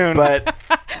 Stay tuned. But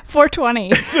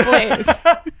 420,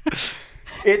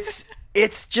 please.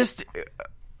 it's just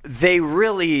they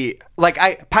really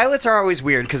pilots are always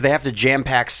weird because they have to jam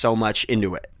pack so much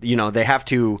into it. You know, they have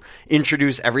to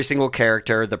introduce every single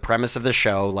character, the premise of the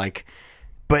show,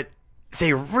 but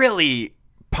they really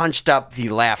punched up the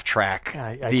laugh track.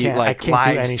 I the can't live do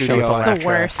any studio. show with It's the laugh track.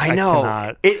 worst. I know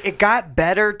cannot. it got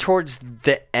better towards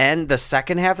the end, the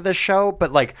second half of the show,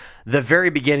 but like the very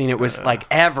beginning, it was like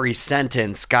every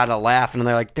sentence got a laugh, and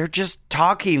they're like, they're just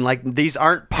talking, like these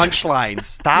aren't punchlines.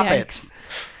 Stop it. Yikes.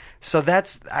 So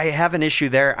I have an issue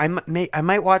there. I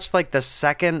might watch like the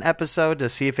second episode to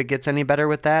see if it gets any better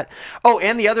with that. Oh,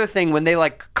 and the other thing, when they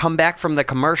like come back from the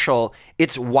commercial,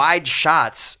 it's wide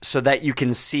shots so that you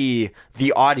can see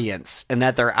the audience and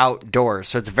that they're outdoors.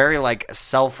 So it's very like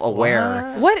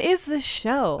self-aware. What is this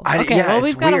show? Yeah, well, it's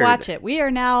we've got to weird. watch it. We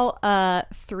are now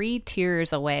 3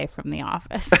 tiers away from The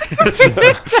Office.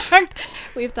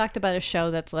 We've talked about a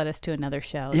show that's led us to another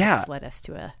show. Yeah. That's led us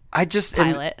to a I just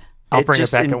pilot. I'll bring it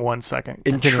just back in 1 second.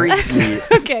 intrigues me.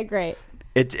 Okay, great.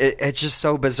 It's just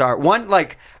so bizarre. One,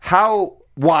 like,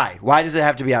 why does it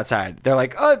have to be outside? They're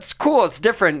like, oh, it's cool, it's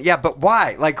different. Yeah, but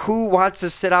why? Like, who wants to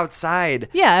sit outside?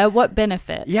 Yeah, what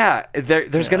benefit? Yeah,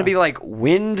 there's going to be like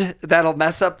wind that'll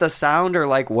mess up the sound, or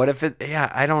like, what if it?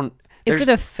 Yeah, I don't. Is there's- it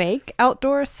a fake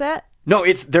outdoor set? No,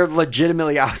 they're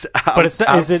legitimately out. But is it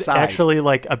outside. actually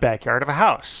like a backyard of a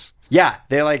house? Yeah,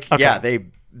 they like. Okay. Yeah,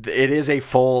 it is a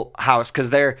full house because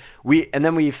we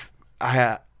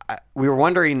were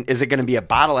wondering, is it going to be a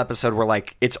bottle episode where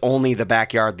like it's only the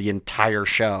backyard the entire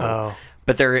show? Oh.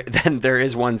 But there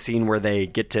is one scene where they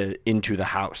get into the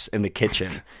house in the kitchen,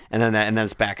 and then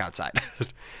it's back outside.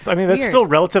 So, I mean, that's Weird. still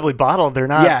relatively bottled. They're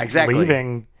not exactly.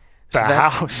 leaving the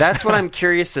house. That's what I'm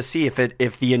curious to see,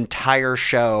 if the entire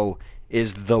show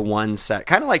is the one set,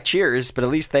 kind of like Cheers, but at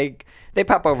least they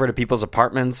pop over to people's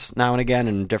apartments now and again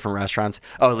in different restaurants.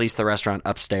 Oh, at least the restaurant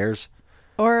upstairs.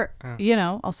 Or,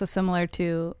 also similar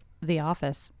to The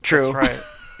Office. True. That's right.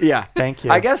 Yeah. Thank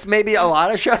you. I guess maybe a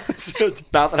lot of shows,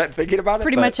 now that I'm thinking about it.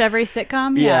 Pretty but much every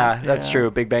sitcom. Yeah, that's true.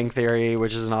 Big Bang Theory,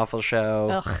 which is an awful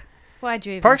show. Ugh. Why'd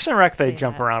you even Parks and Rec, they say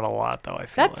jump that? around a lot, though, I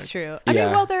feel That's like. true. I Yeah.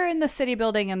 mean, well, they're in the city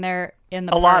building and they're in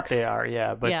the A lot parks. they are,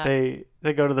 yeah. But Yeah.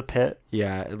 they go to the pit.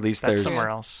 Yeah, at least That's there's somewhere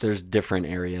else. There's different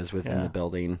areas within Yeah. the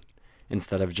building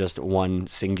instead of just one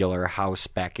singular house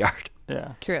backyard.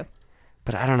 Yeah. True.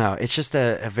 But I don't know. It's just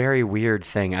a very weird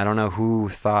thing. I don't know who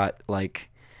thought, like,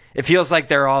 it feels like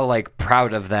they're all like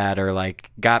proud of that, or like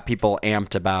got people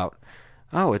amped about,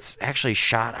 oh, it's actually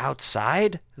shot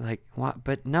outside. Like, what?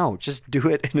 But no, just do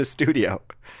it in a studio.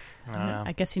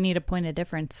 I guess you need a point of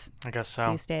difference I guess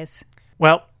so. these days.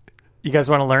 Well, you guys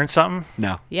want to learn something?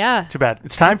 No. Yeah. Too bad.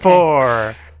 It's time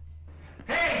for...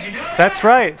 Hey, did you do it? That's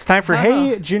right. It's time for Hey,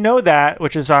 Did You Know That,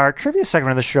 which is our trivia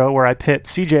segment of the show where I pit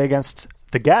CJ against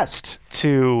the guest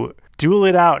to duel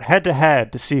it out head to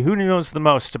head to see who knows the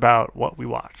most about what we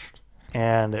watched.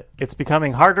 And it's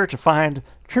becoming harder to find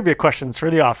trivia questions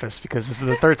for The Office because this is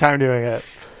the third time doing it.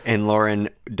 And Lauren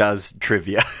does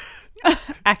trivia.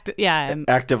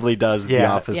 Actively does The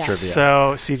Office trivia.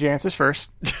 So CJ answers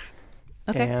first.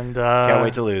 Okay. And can't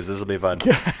wait to lose. This will be fun.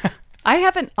 I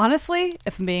haven't, honestly,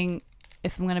 if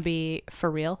I'm going to be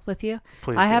for real with you,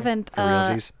 Please I do. haven't, For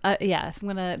realsies? if I'm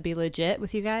going to be legit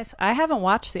with you guys, I haven't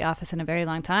watched The Office in a very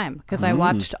long time because I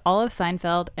watched all of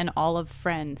Seinfeld and all of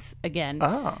Friends again.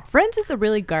 Oh. Friends is a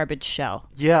really garbage show.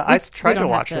 Yeah, I tried to don't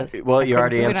watch have to- it. Well, you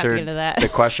already we don't have to answered get into that. the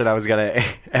question I was going to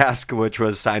ask, which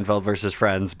was Seinfeld versus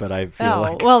Friends, but I feel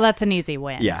like well, that's an easy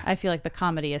win. Yeah. I feel like the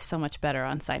comedy is so much better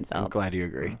on I'm Seinfeld. glad you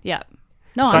agree. Yeah.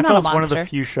 No, I'm not a Seinfeld's monster. one of the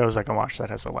few shows I can watch that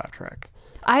has a laugh track.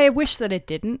 I wish that it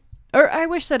didn't. Or I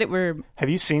wish that it were. Have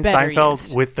you seen Better Seinfeld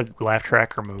used. with the laugh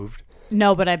track removed?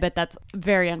 No, but I bet that's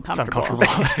very uncomfortable. It's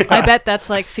uncomfortable. I bet that's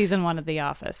like season 1 of The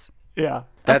Office. Yeah.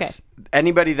 That's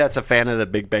anybody that's a fan of the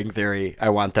Big Bang Theory. I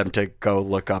want them to go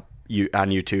look up on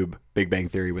YouTube Big Bang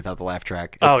Theory without the laugh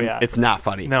track. It's not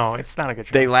funny. No, it's not a good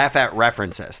show. They laugh at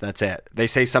references. That's it. They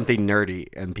say something nerdy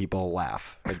and people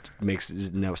laugh. It makes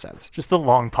no sense. Just the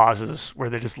long pauses where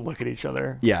they just look at each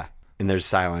other. Yeah, and there's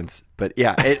silence. But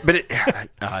yeah,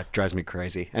 it drives me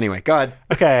crazy. Anyway, go ahead.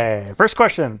 Okay, first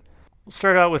question. We'll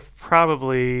start out with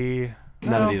probably...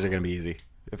 None of these are going to be easy.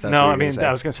 If that's No, what I you're mean, gonna say.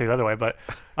 I was going to say the other way, but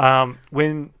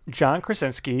when John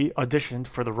Krasinski auditioned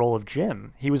for the role of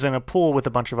Jim, he was in a pool with a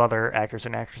bunch of other actors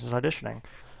and actresses auditioning.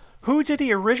 Who did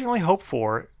he originally hope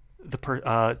for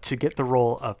to get the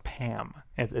role of Pam?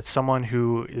 It's someone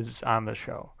who is on the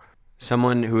show.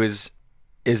 Someone who is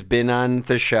been on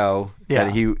the show. Yeah.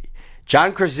 That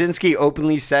John Krasinski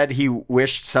openly said he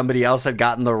wished somebody else had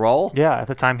gotten the role. Yeah, at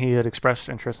the time he had expressed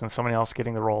interest in someone else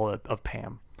getting the role of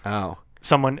Pam. Oh.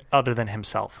 Someone other than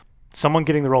himself. Someone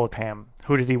getting the role of Pam.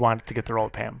 Who did he want to get the role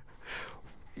of Pam?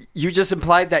 You just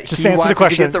implied that Just he answer the wanted to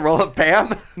question. get the role of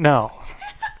Pam? No.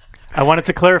 I wanted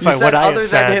to clarify You said what I had other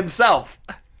said. than himself.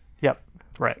 Yep,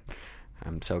 right.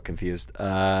 I'm so confused.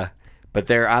 But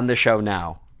they're on the show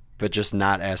now, but just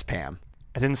not as Pam.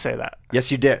 I didn't say that.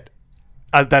 Yes, you did.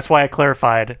 That's why I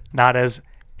clarified, not as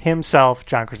himself,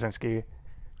 John Krasinski.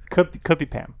 Could be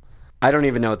Pam. I don't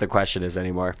even know what the question is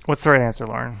anymore. What's the right answer,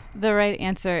 Lauren? The right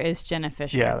answer is Jenna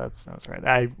Fisher. Yeah, that was right.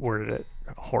 I worded it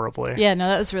horribly. Yeah, no,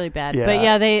 that was really bad. Yeah. But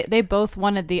yeah, they both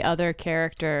wanted the other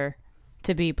character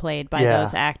to be played by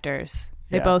those actors.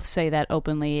 They Yeah. both say that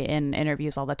openly in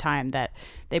interviews all the time, that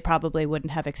they probably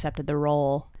wouldn't have accepted the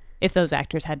role if those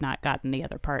actors had not gotten the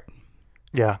other part.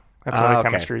 Yeah, that's why the okay.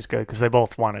 chemistry is good, because they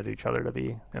both wanted each other to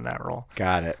be in that role.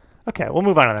 Got it. Okay, we'll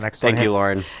move on to the next one. Thank you,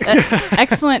 Lauren.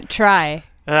 Excellent try.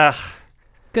 Ugh.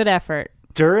 Good effort.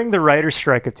 During the writer's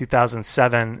strike of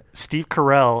 2007, Steve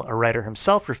Carell, a writer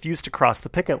himself, refused to cross the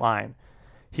picket line.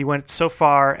 He went so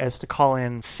far as to call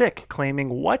in sick, claiming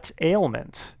what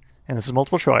ailment? And this is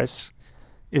multiple choice.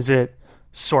 Is it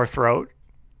sore throat?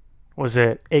 Was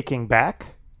it aching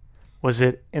back? Was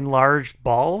it enlarged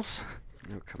balls?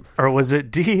 Oh, come Or was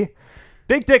it D,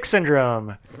 big dick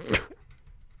syndrome?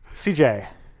 CJ, on.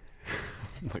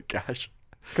 Oh my gosh.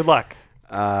 good luck.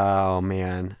 Oh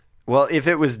man. Well, if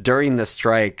it was during the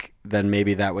strike, then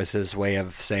maybe that was his way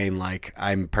of saying, like,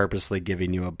 I'm purposely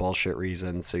giving you a bullshit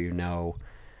reason so you know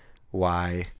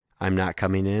why I'm not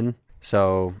coming in.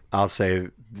 So I'll say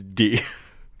D.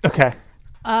 Okay.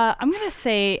 I'm going to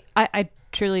say, I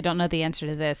truly don't know the answer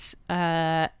to this,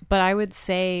 but I would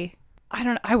say,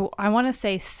 I want to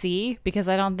say C, because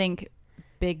I don't think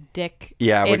big dick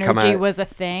energy was a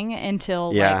thing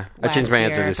until Yeah, I last changed my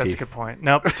answer year. to C. That's a good point.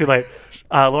 Nope, too late.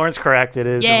 Lauren's correct. It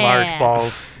is enlarged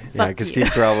balls. Yeah, because Steve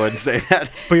Carell wouldn't say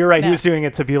that. But you're right. No. He was doing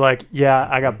it to be like, yeah,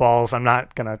 I got balls. I'm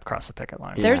not going to cross the picket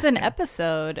line. There's an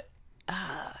episode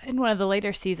in one of the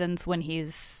later seasons when he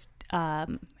is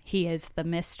the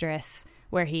mistress,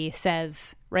 where he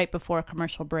says right before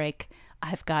commercial break,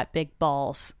 "I've got big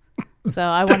balls." So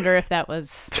I wonder if that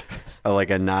was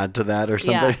Like a nod to that or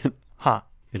something. Huh.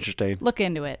 Interesting. look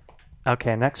into it.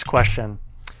 Okay, next question.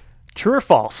 True or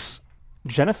false?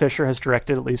 Jenna Fisher has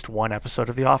directed at least one episode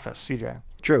of The Office. CJ.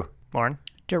 True. Lauren?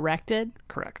 Directed?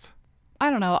 Correct. I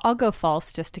don't know. I'll go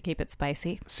false just to keep it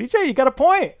spicy. CJ, you got a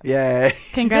point. Yay.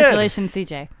 Congratulations,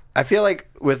 CJ. I feel like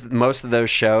with most of those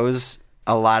shows,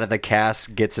 a lot of the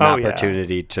cast gets an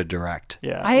opportunity to direct.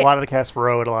 Yeah, a lot of the cast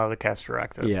wrote, a lot of the cast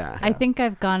directed. Yeah. I think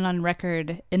I've gone on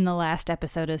record in the last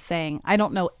episode as saying I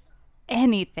don't know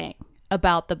anything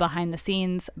about the behind the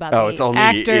scenes, about Oh, the it's only-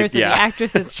 actors and yeah. the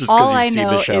actresses. It's just All 'cause I you've seen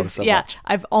know the show is so yeah,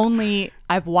 much.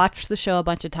 I've watched the show a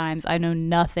bunch of times. I know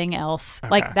nothing else.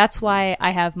 Okay. Like that's why I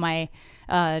have my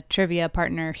trivia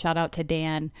partner. Shout out to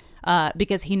Dan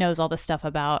because he knows all the stuff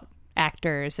about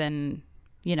actors and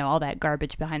all that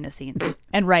garbage behind the scenes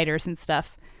and writers and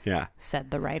stuff. Yeah.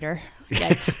 Said the writer.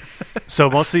 Yikes. So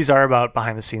most of these are about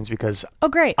behind the scenes because Oh,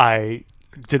 great. I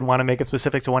didn't want to make it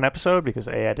specific to one episode because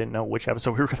I didn't know which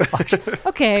episode we were going to watch.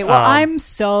 Okay, well, I'm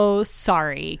so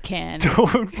sorry, Ken.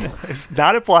 It's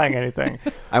not implying anything.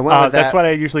 I went with That's that. what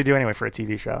I usually do anyway for a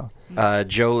TV show.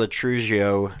 Joe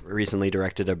Latrugio recently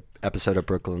directed an episode of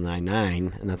Brooklyn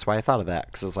Nine-Nine, and that's why I thought of that,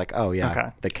 because it's like, oh, yeah, Okay.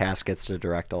 the cast gets to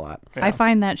direct a lot. I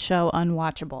find that show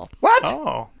unwatchable. What?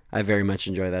 Oh, I very much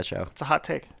enjoy that show. it's a hot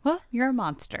take. Well, you're a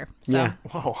monster. So Yeah.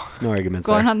 Whoa. No arguments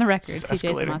going there. on the record, It's CJ's a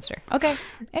escalating. monster. Okay.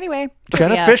 Anyway.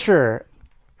 Jenna trivia. Fisher.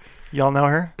 Y'all know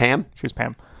her? Pam? She was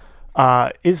Pam.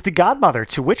 Is the godmother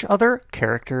to which other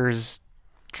character's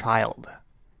child?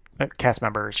 Cast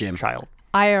member's Jim. child.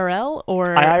 IRL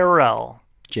or IRL.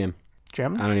 Jim.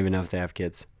 Jim? I don't even know if they have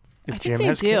kids. If I think Jim they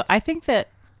has do. kids? I think that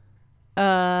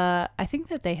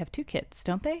they have 2 kids,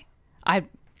 don't they? I'm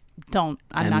not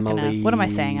gonna. What am I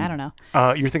saying? I don't know.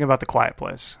 You're thinking about The Quiet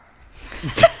Place.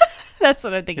 That's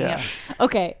what I'm thinking Yeah. of.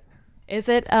 Okay. Is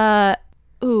it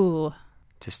ooh.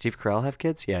 Does Steve Carell have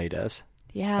kids? Yeah, he does.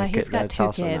 Yeah, Okay, he's got that's 2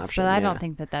 also an kids, option, but I yeah. don't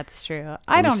think that that's true. I'm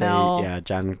I gonna don't say, know. Yeah,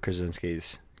 John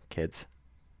Krasinski's kids,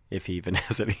 if he even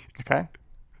has any. Okay.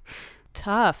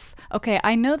 Tough. Okay,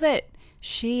 I know that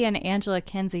she and Angela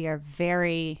Kinsey are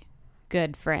very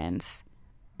good friends,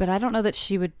 but I don't know that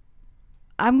she would.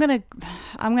 I'm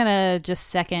gonna just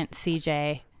second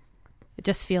CJ. It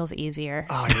just feels easier.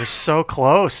 Oh, you're so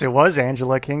close. It was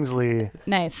Angela Kingsley.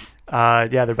 Nice.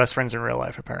 Yeah, they're best friends in real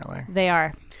life, apparently. They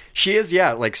are. She is,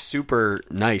 yeah, like super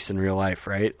nice in real life,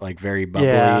 right? Like very bubbly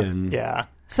and Yeah.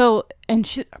 So, and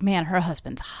she, man, her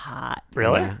husband's hot.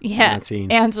 Really? Yeah. That scene.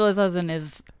 Angela's husband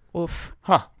is oof.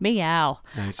 Huh. Meow.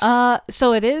 Nice.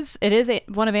 So it is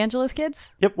one of Angela's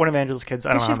kids? Yep, one of Angela's kids. I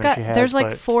don't know how She's many got she has. there's like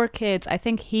but 4 kids. I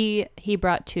think he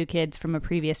brought 2 kids from a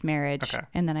previous marriage. Okay.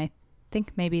 And then I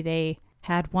think maybe they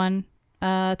had one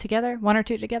together, 1 or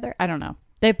 2 together. I don't know.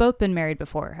 They've both been married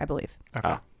before, I believe.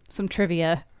 Okay. Some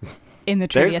trivia in the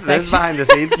trivia there's section. behind the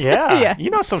scenes. Yeah. Yeah. You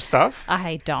know some stuff.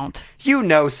 I don't. You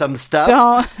know some stuff.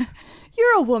 Don't.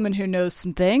 You're a woman who knows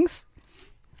some things.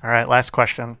 All right, last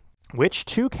question. Which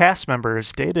 2 cast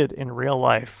members dated in real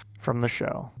life from the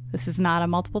show? This is not a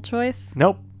multiple choice.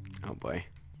 Nope. Oh boy.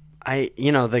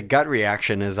 The gut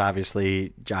reaction is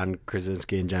obviously John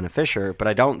Krasinski and Jenna Fisher, but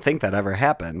I don't think that ever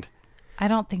happened. I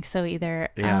don't think so either.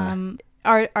 Yeah.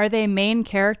 Are they main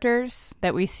characters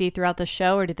that we see throughout the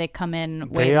show, or did they come in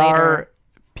way They later? are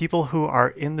people who are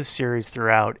in the series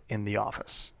throughout in The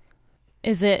Office.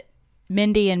 Is it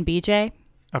Mindy and BJ?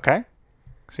 Okay.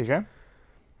 CJ?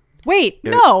 Wait,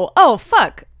 no. Oh,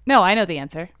 fuck. No, I know the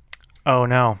answer. Oh,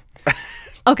 no.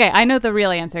 Okay, I know the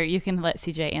real answer. You can let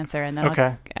CJ answer, and then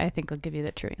Okay. I think I'll give you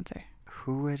the true answer.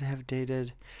 Who would have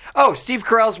dated? Oh, Steve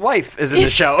Carell's wife is in the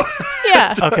show.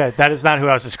 Yeah. Okay, that is not who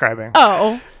I was describing.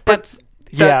 Oh, that's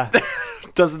Yeah.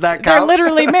 Doesn't that they're count?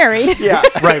 literally married. Yeah.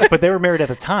 Right, but they were married at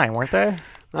the time, weren't they?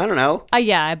 I don't know.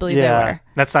 Yeah, I believe they were.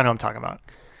 That's not who I'm talking about.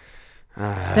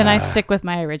 Then I stick with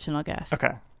my original guess.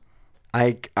 Okay.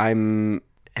 I'm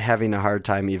having a hard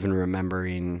time even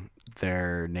remembering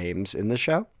their names in the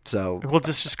show. So We'll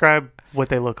just describe what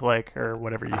they look like or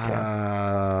whatever you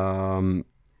can.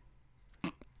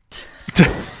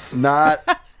 it's not.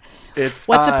 It's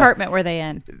What department were they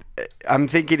in? I'm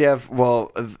thinking of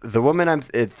the woman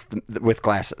it's with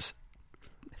glasses.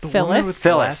 The Phyllis? woman with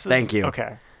Phyllis, glasses? thank you.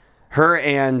 Okay. Her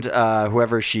and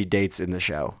whoever she dates in the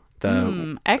show.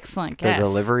 Excellent The guess.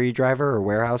 delivery driver or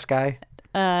warehouse guy.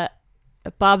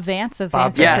 Bob Vance of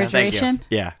Bob Vance Vance. Yes, thank you. Refrigeration.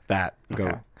 Yeah, that. Okay.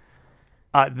 Go.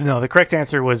 No, the correct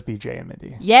answer was BJ and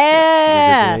Mindy.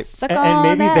 Yeah. Great. Suck And on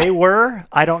maybe that. they were.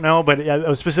 I don't know, but I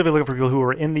was specifically looking for people who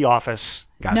were in The Office.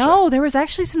 Gotcha. No, there was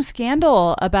actually some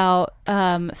scandal about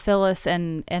Phyllis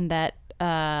and that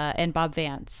and Bob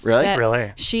Vance. Really? That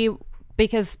Really?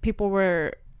 because people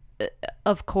were,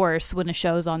 of course, when a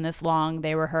show's on this long,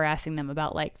 they were harassing them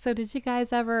about like, so did you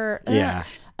guys ever? Yeah.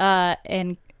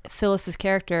 And Phyllis's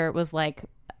character was like,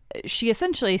 she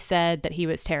essentially said that he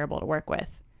was terrible to work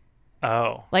with.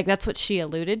 Oh. Like that's what she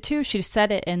alluded to. She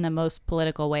said it in the most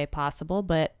political way possible,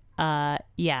 but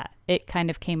yeah, it kind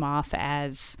of came off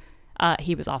as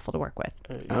he was awful to work with.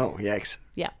 Oh, yikes.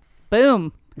 Yeah.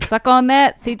 Boom. Suck on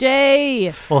that,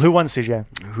 CJ. Well, who won, CJ?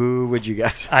 Who would you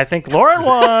guess? I think Lauren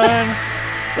won.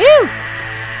 Woo!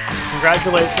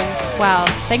 Congratulations. Wow.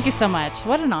 Thank you so much.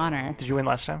 What an honor. Did you win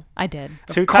last time? I did.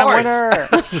 Two-time winner.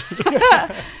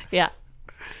 Yeah.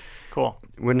 Cool.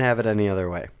 Wouldn't have it any other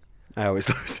way. I always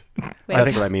lose. Wait.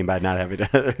 That's what I mean by not having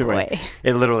it. Wait.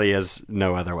 It literally is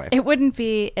no other way. It wouldn't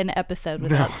be an episode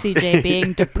without CJ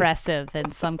being depressive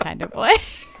in some kind of way.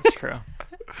 That's true.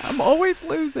 I'm always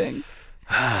losing.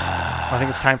 I think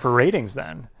it's time for ratings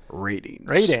then.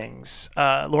 Ratings.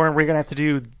 Lauren, we're going to have to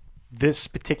do this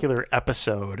particular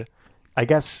episode, I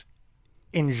guess,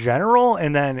 in general,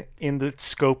 and then in the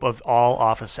scope of all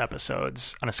Office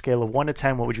episodes. On a scale of 1 to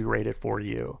 10, what would you rate it for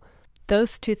you?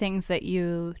 Those two things that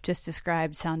you just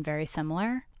described sound very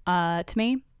similar to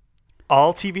me.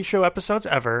 All TV show episodes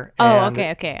ever. Oh, and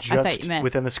okay. I Just thought you meant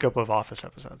within the scope of Office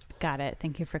episodes. Got it.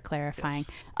 Thank you for clarifying.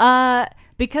 Yes.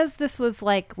 Because this was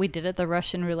like we did it the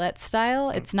Russian roulette style,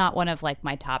 it's not one of like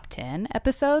my top 10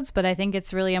 episodes, but I think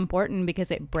it's really important because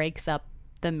it breaks up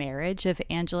the marriage of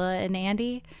Angela and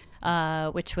Andy,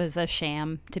 which was a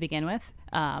sham to begin with.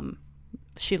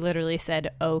 She literally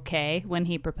said okay when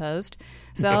he proposed.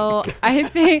 So I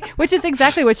think, which is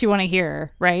exactly what you want to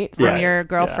hear, right? From your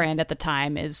girlfriend at the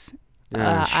time is, Sure.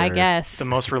 I guess. The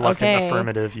most reluctant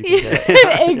affirmative you can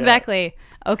get. Exactly.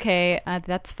 Okay,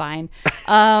 that's fine.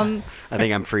 I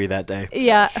think I'm free that day.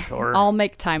 Yeah, Sure. I'll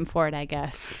make time for it, I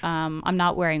guess. I'm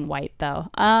not wearing white, though.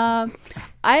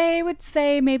 I would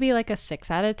say maybe like a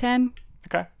 6 out of 10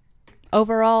 Okay.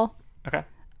 overall. Okay.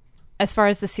 As far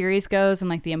as the series goes and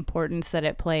like the importance that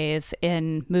it plays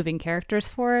in moving characters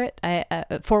forward, I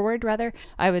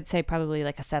would say probably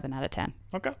like a 7 out of 10.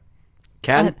 Okay.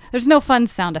 Ken? There's no fun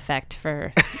sound effect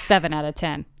for 7 out of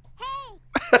 10.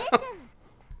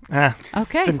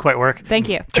 Okay. Didn't quite work. Thank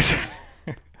you.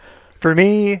 For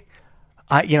me,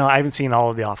 I haven't seen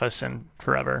all of The Office in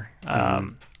forever.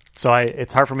 So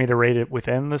it's hard for me to rate it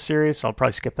within the series, so I'll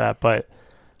probably skip that. But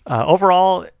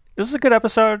overall, this was a good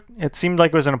episode. It seemed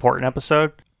like it was an important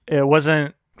episode. It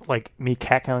wasn't like me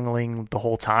cackling the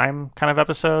whole time kind of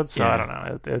episode, so I don't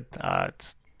know.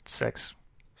 It's 6.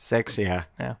 6, yeah.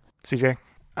 Yeah. CJ?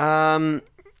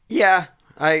 Yeah,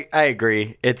 I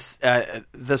agree. It's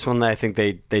this one that I think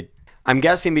they I'm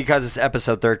guessing because it's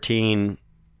episode 13,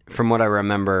 from what I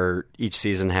remember, each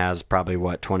season has probably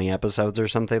 20 episodes or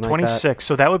something like 26. that.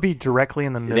 So that would be directly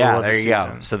in the middle of the season. Yeah,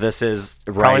 there you go. So this is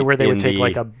probably where they would take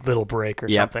like a little break or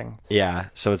something. Yeah,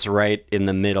 so it's right in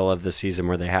the middle of the season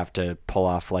where they have to pull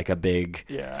off like a big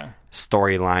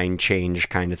storyline change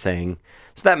kind of thing.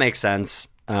 So that makes sense.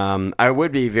 I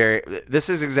would be this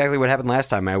is exactly what happened last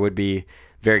time. I would be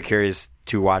very curious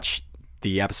to watch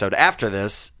the episode after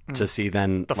this to see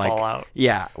then the fallout.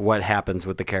 Yeah, what happens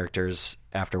with the characters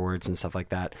afterwards and stuff like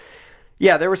that.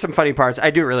 Yeah, there were some funny parts. I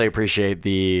do really appreciate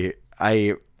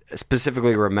I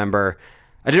specifically remember,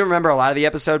 I didn't remember a lot of the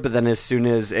episode, but then as soon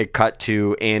as it cut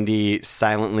to Andy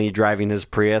silently driving his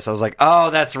Prius, I was like,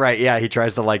 oh, that's right. Yeah, he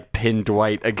tries to like pin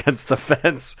Dwight against the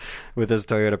fence with his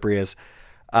Toyota Prius.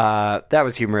 That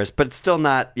was humorous, but it's still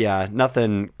not,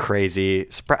 nothing crazy.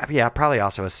 Probably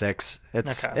also a 6.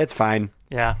 It's fine.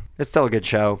 Yeah. It's still a good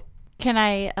show. Can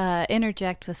I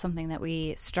interject with something that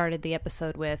we started the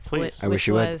episode with? Please. I wish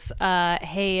you was,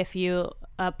 hey, if you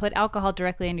put alcohol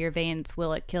directly into your veins,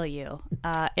 will it kill you?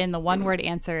 And the one-word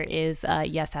answer is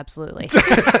yes, absolutely.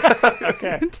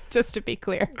 Okay. Just to be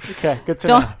clear. Okay, good to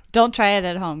know. Don't try it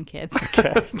at home, kids.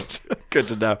 Okay. Good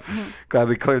to know. Glad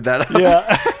we cleared that up.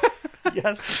 Yeah.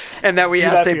 Yes. And that we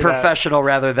asked a professional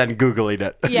rather than Googling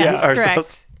it. Yes,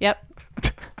 correct. Yep.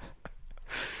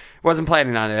 Wasn't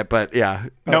planning on it, but yeah.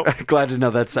 Nope. Glad to know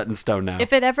that's set in stone now.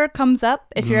 If it ever comes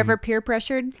up, if you're ever peer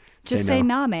pressured, just say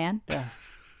no. nah, man. Yeah.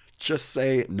 Just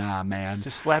say, nah, man.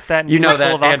 Just slap that in You know full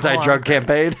that of alcohol anti-drug and-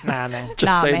 campaign? Nah, man.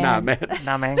 Just Nah, say, man. nah, man.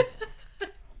 Nah, man.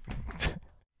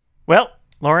 Well,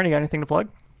 Lauren, you got anything to plug?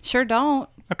 Sure don't.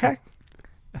 Okay.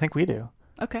 I think we do.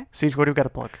 Okay. Siege, what do we got to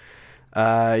plug?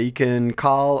 You can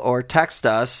call or text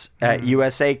us at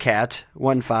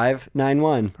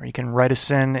USACat1591. Or you can write us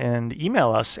in and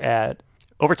email us at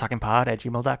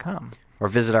overtalkingpod@gmail.com. Or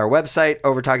visit our website,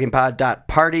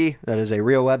 overtalkingpod.party. That is a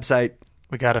real website.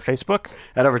 We got a Facebook,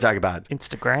 At Overtalkingpod.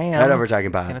 Instagram, At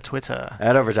Overtalkingpod. and a Twitter.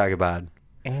 At Overtalkingpod.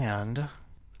 And,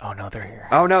 oh no, they're here.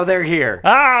 Oh, no, they're here.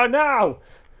 Oh no!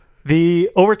 The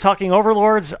Overtalking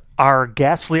Overlords are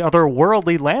ghastly,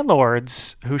 otherworldly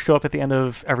landlords who show up at the end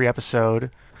of every episode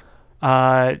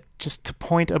just to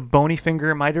point a bony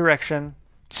finger in my direction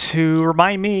to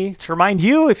remind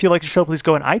you, if you'd like to show, please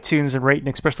go on iTunes and rate and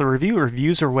express a review.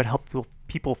 Reviews are what help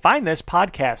people find this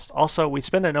podcast. Also, we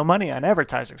spend no money on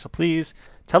advertising, so please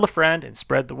tell a friend and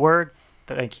spread the word.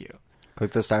 Thank you.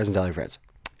 Click the stars and tell your friends.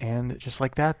 And just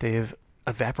like that, they've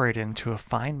evaporated into a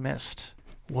fine mist.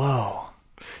 Whoa.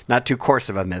 Not too coarse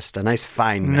of a mist. A nice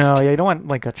fine mist. No, yeah, you don't want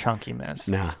like a chunky mist.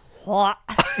 Nah.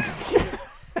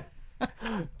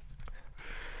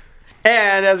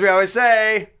 And as we always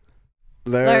say,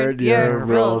 learn your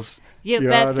rules. You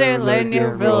better learn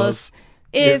your rules.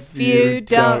 If you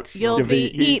don't, you'll be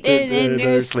eaten in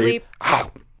your sleep.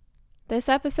 This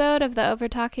episode of the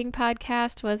Overtalking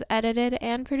podcast was edited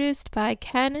and produced by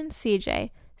Ken and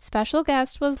CJ. Special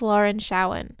guest was Lauren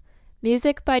Showen.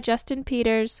 Music by Justin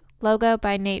Peters. Logo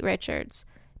by Nate Richards.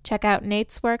 Check out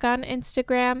Nate's work on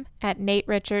Instagram at Nate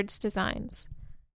Richards Designs.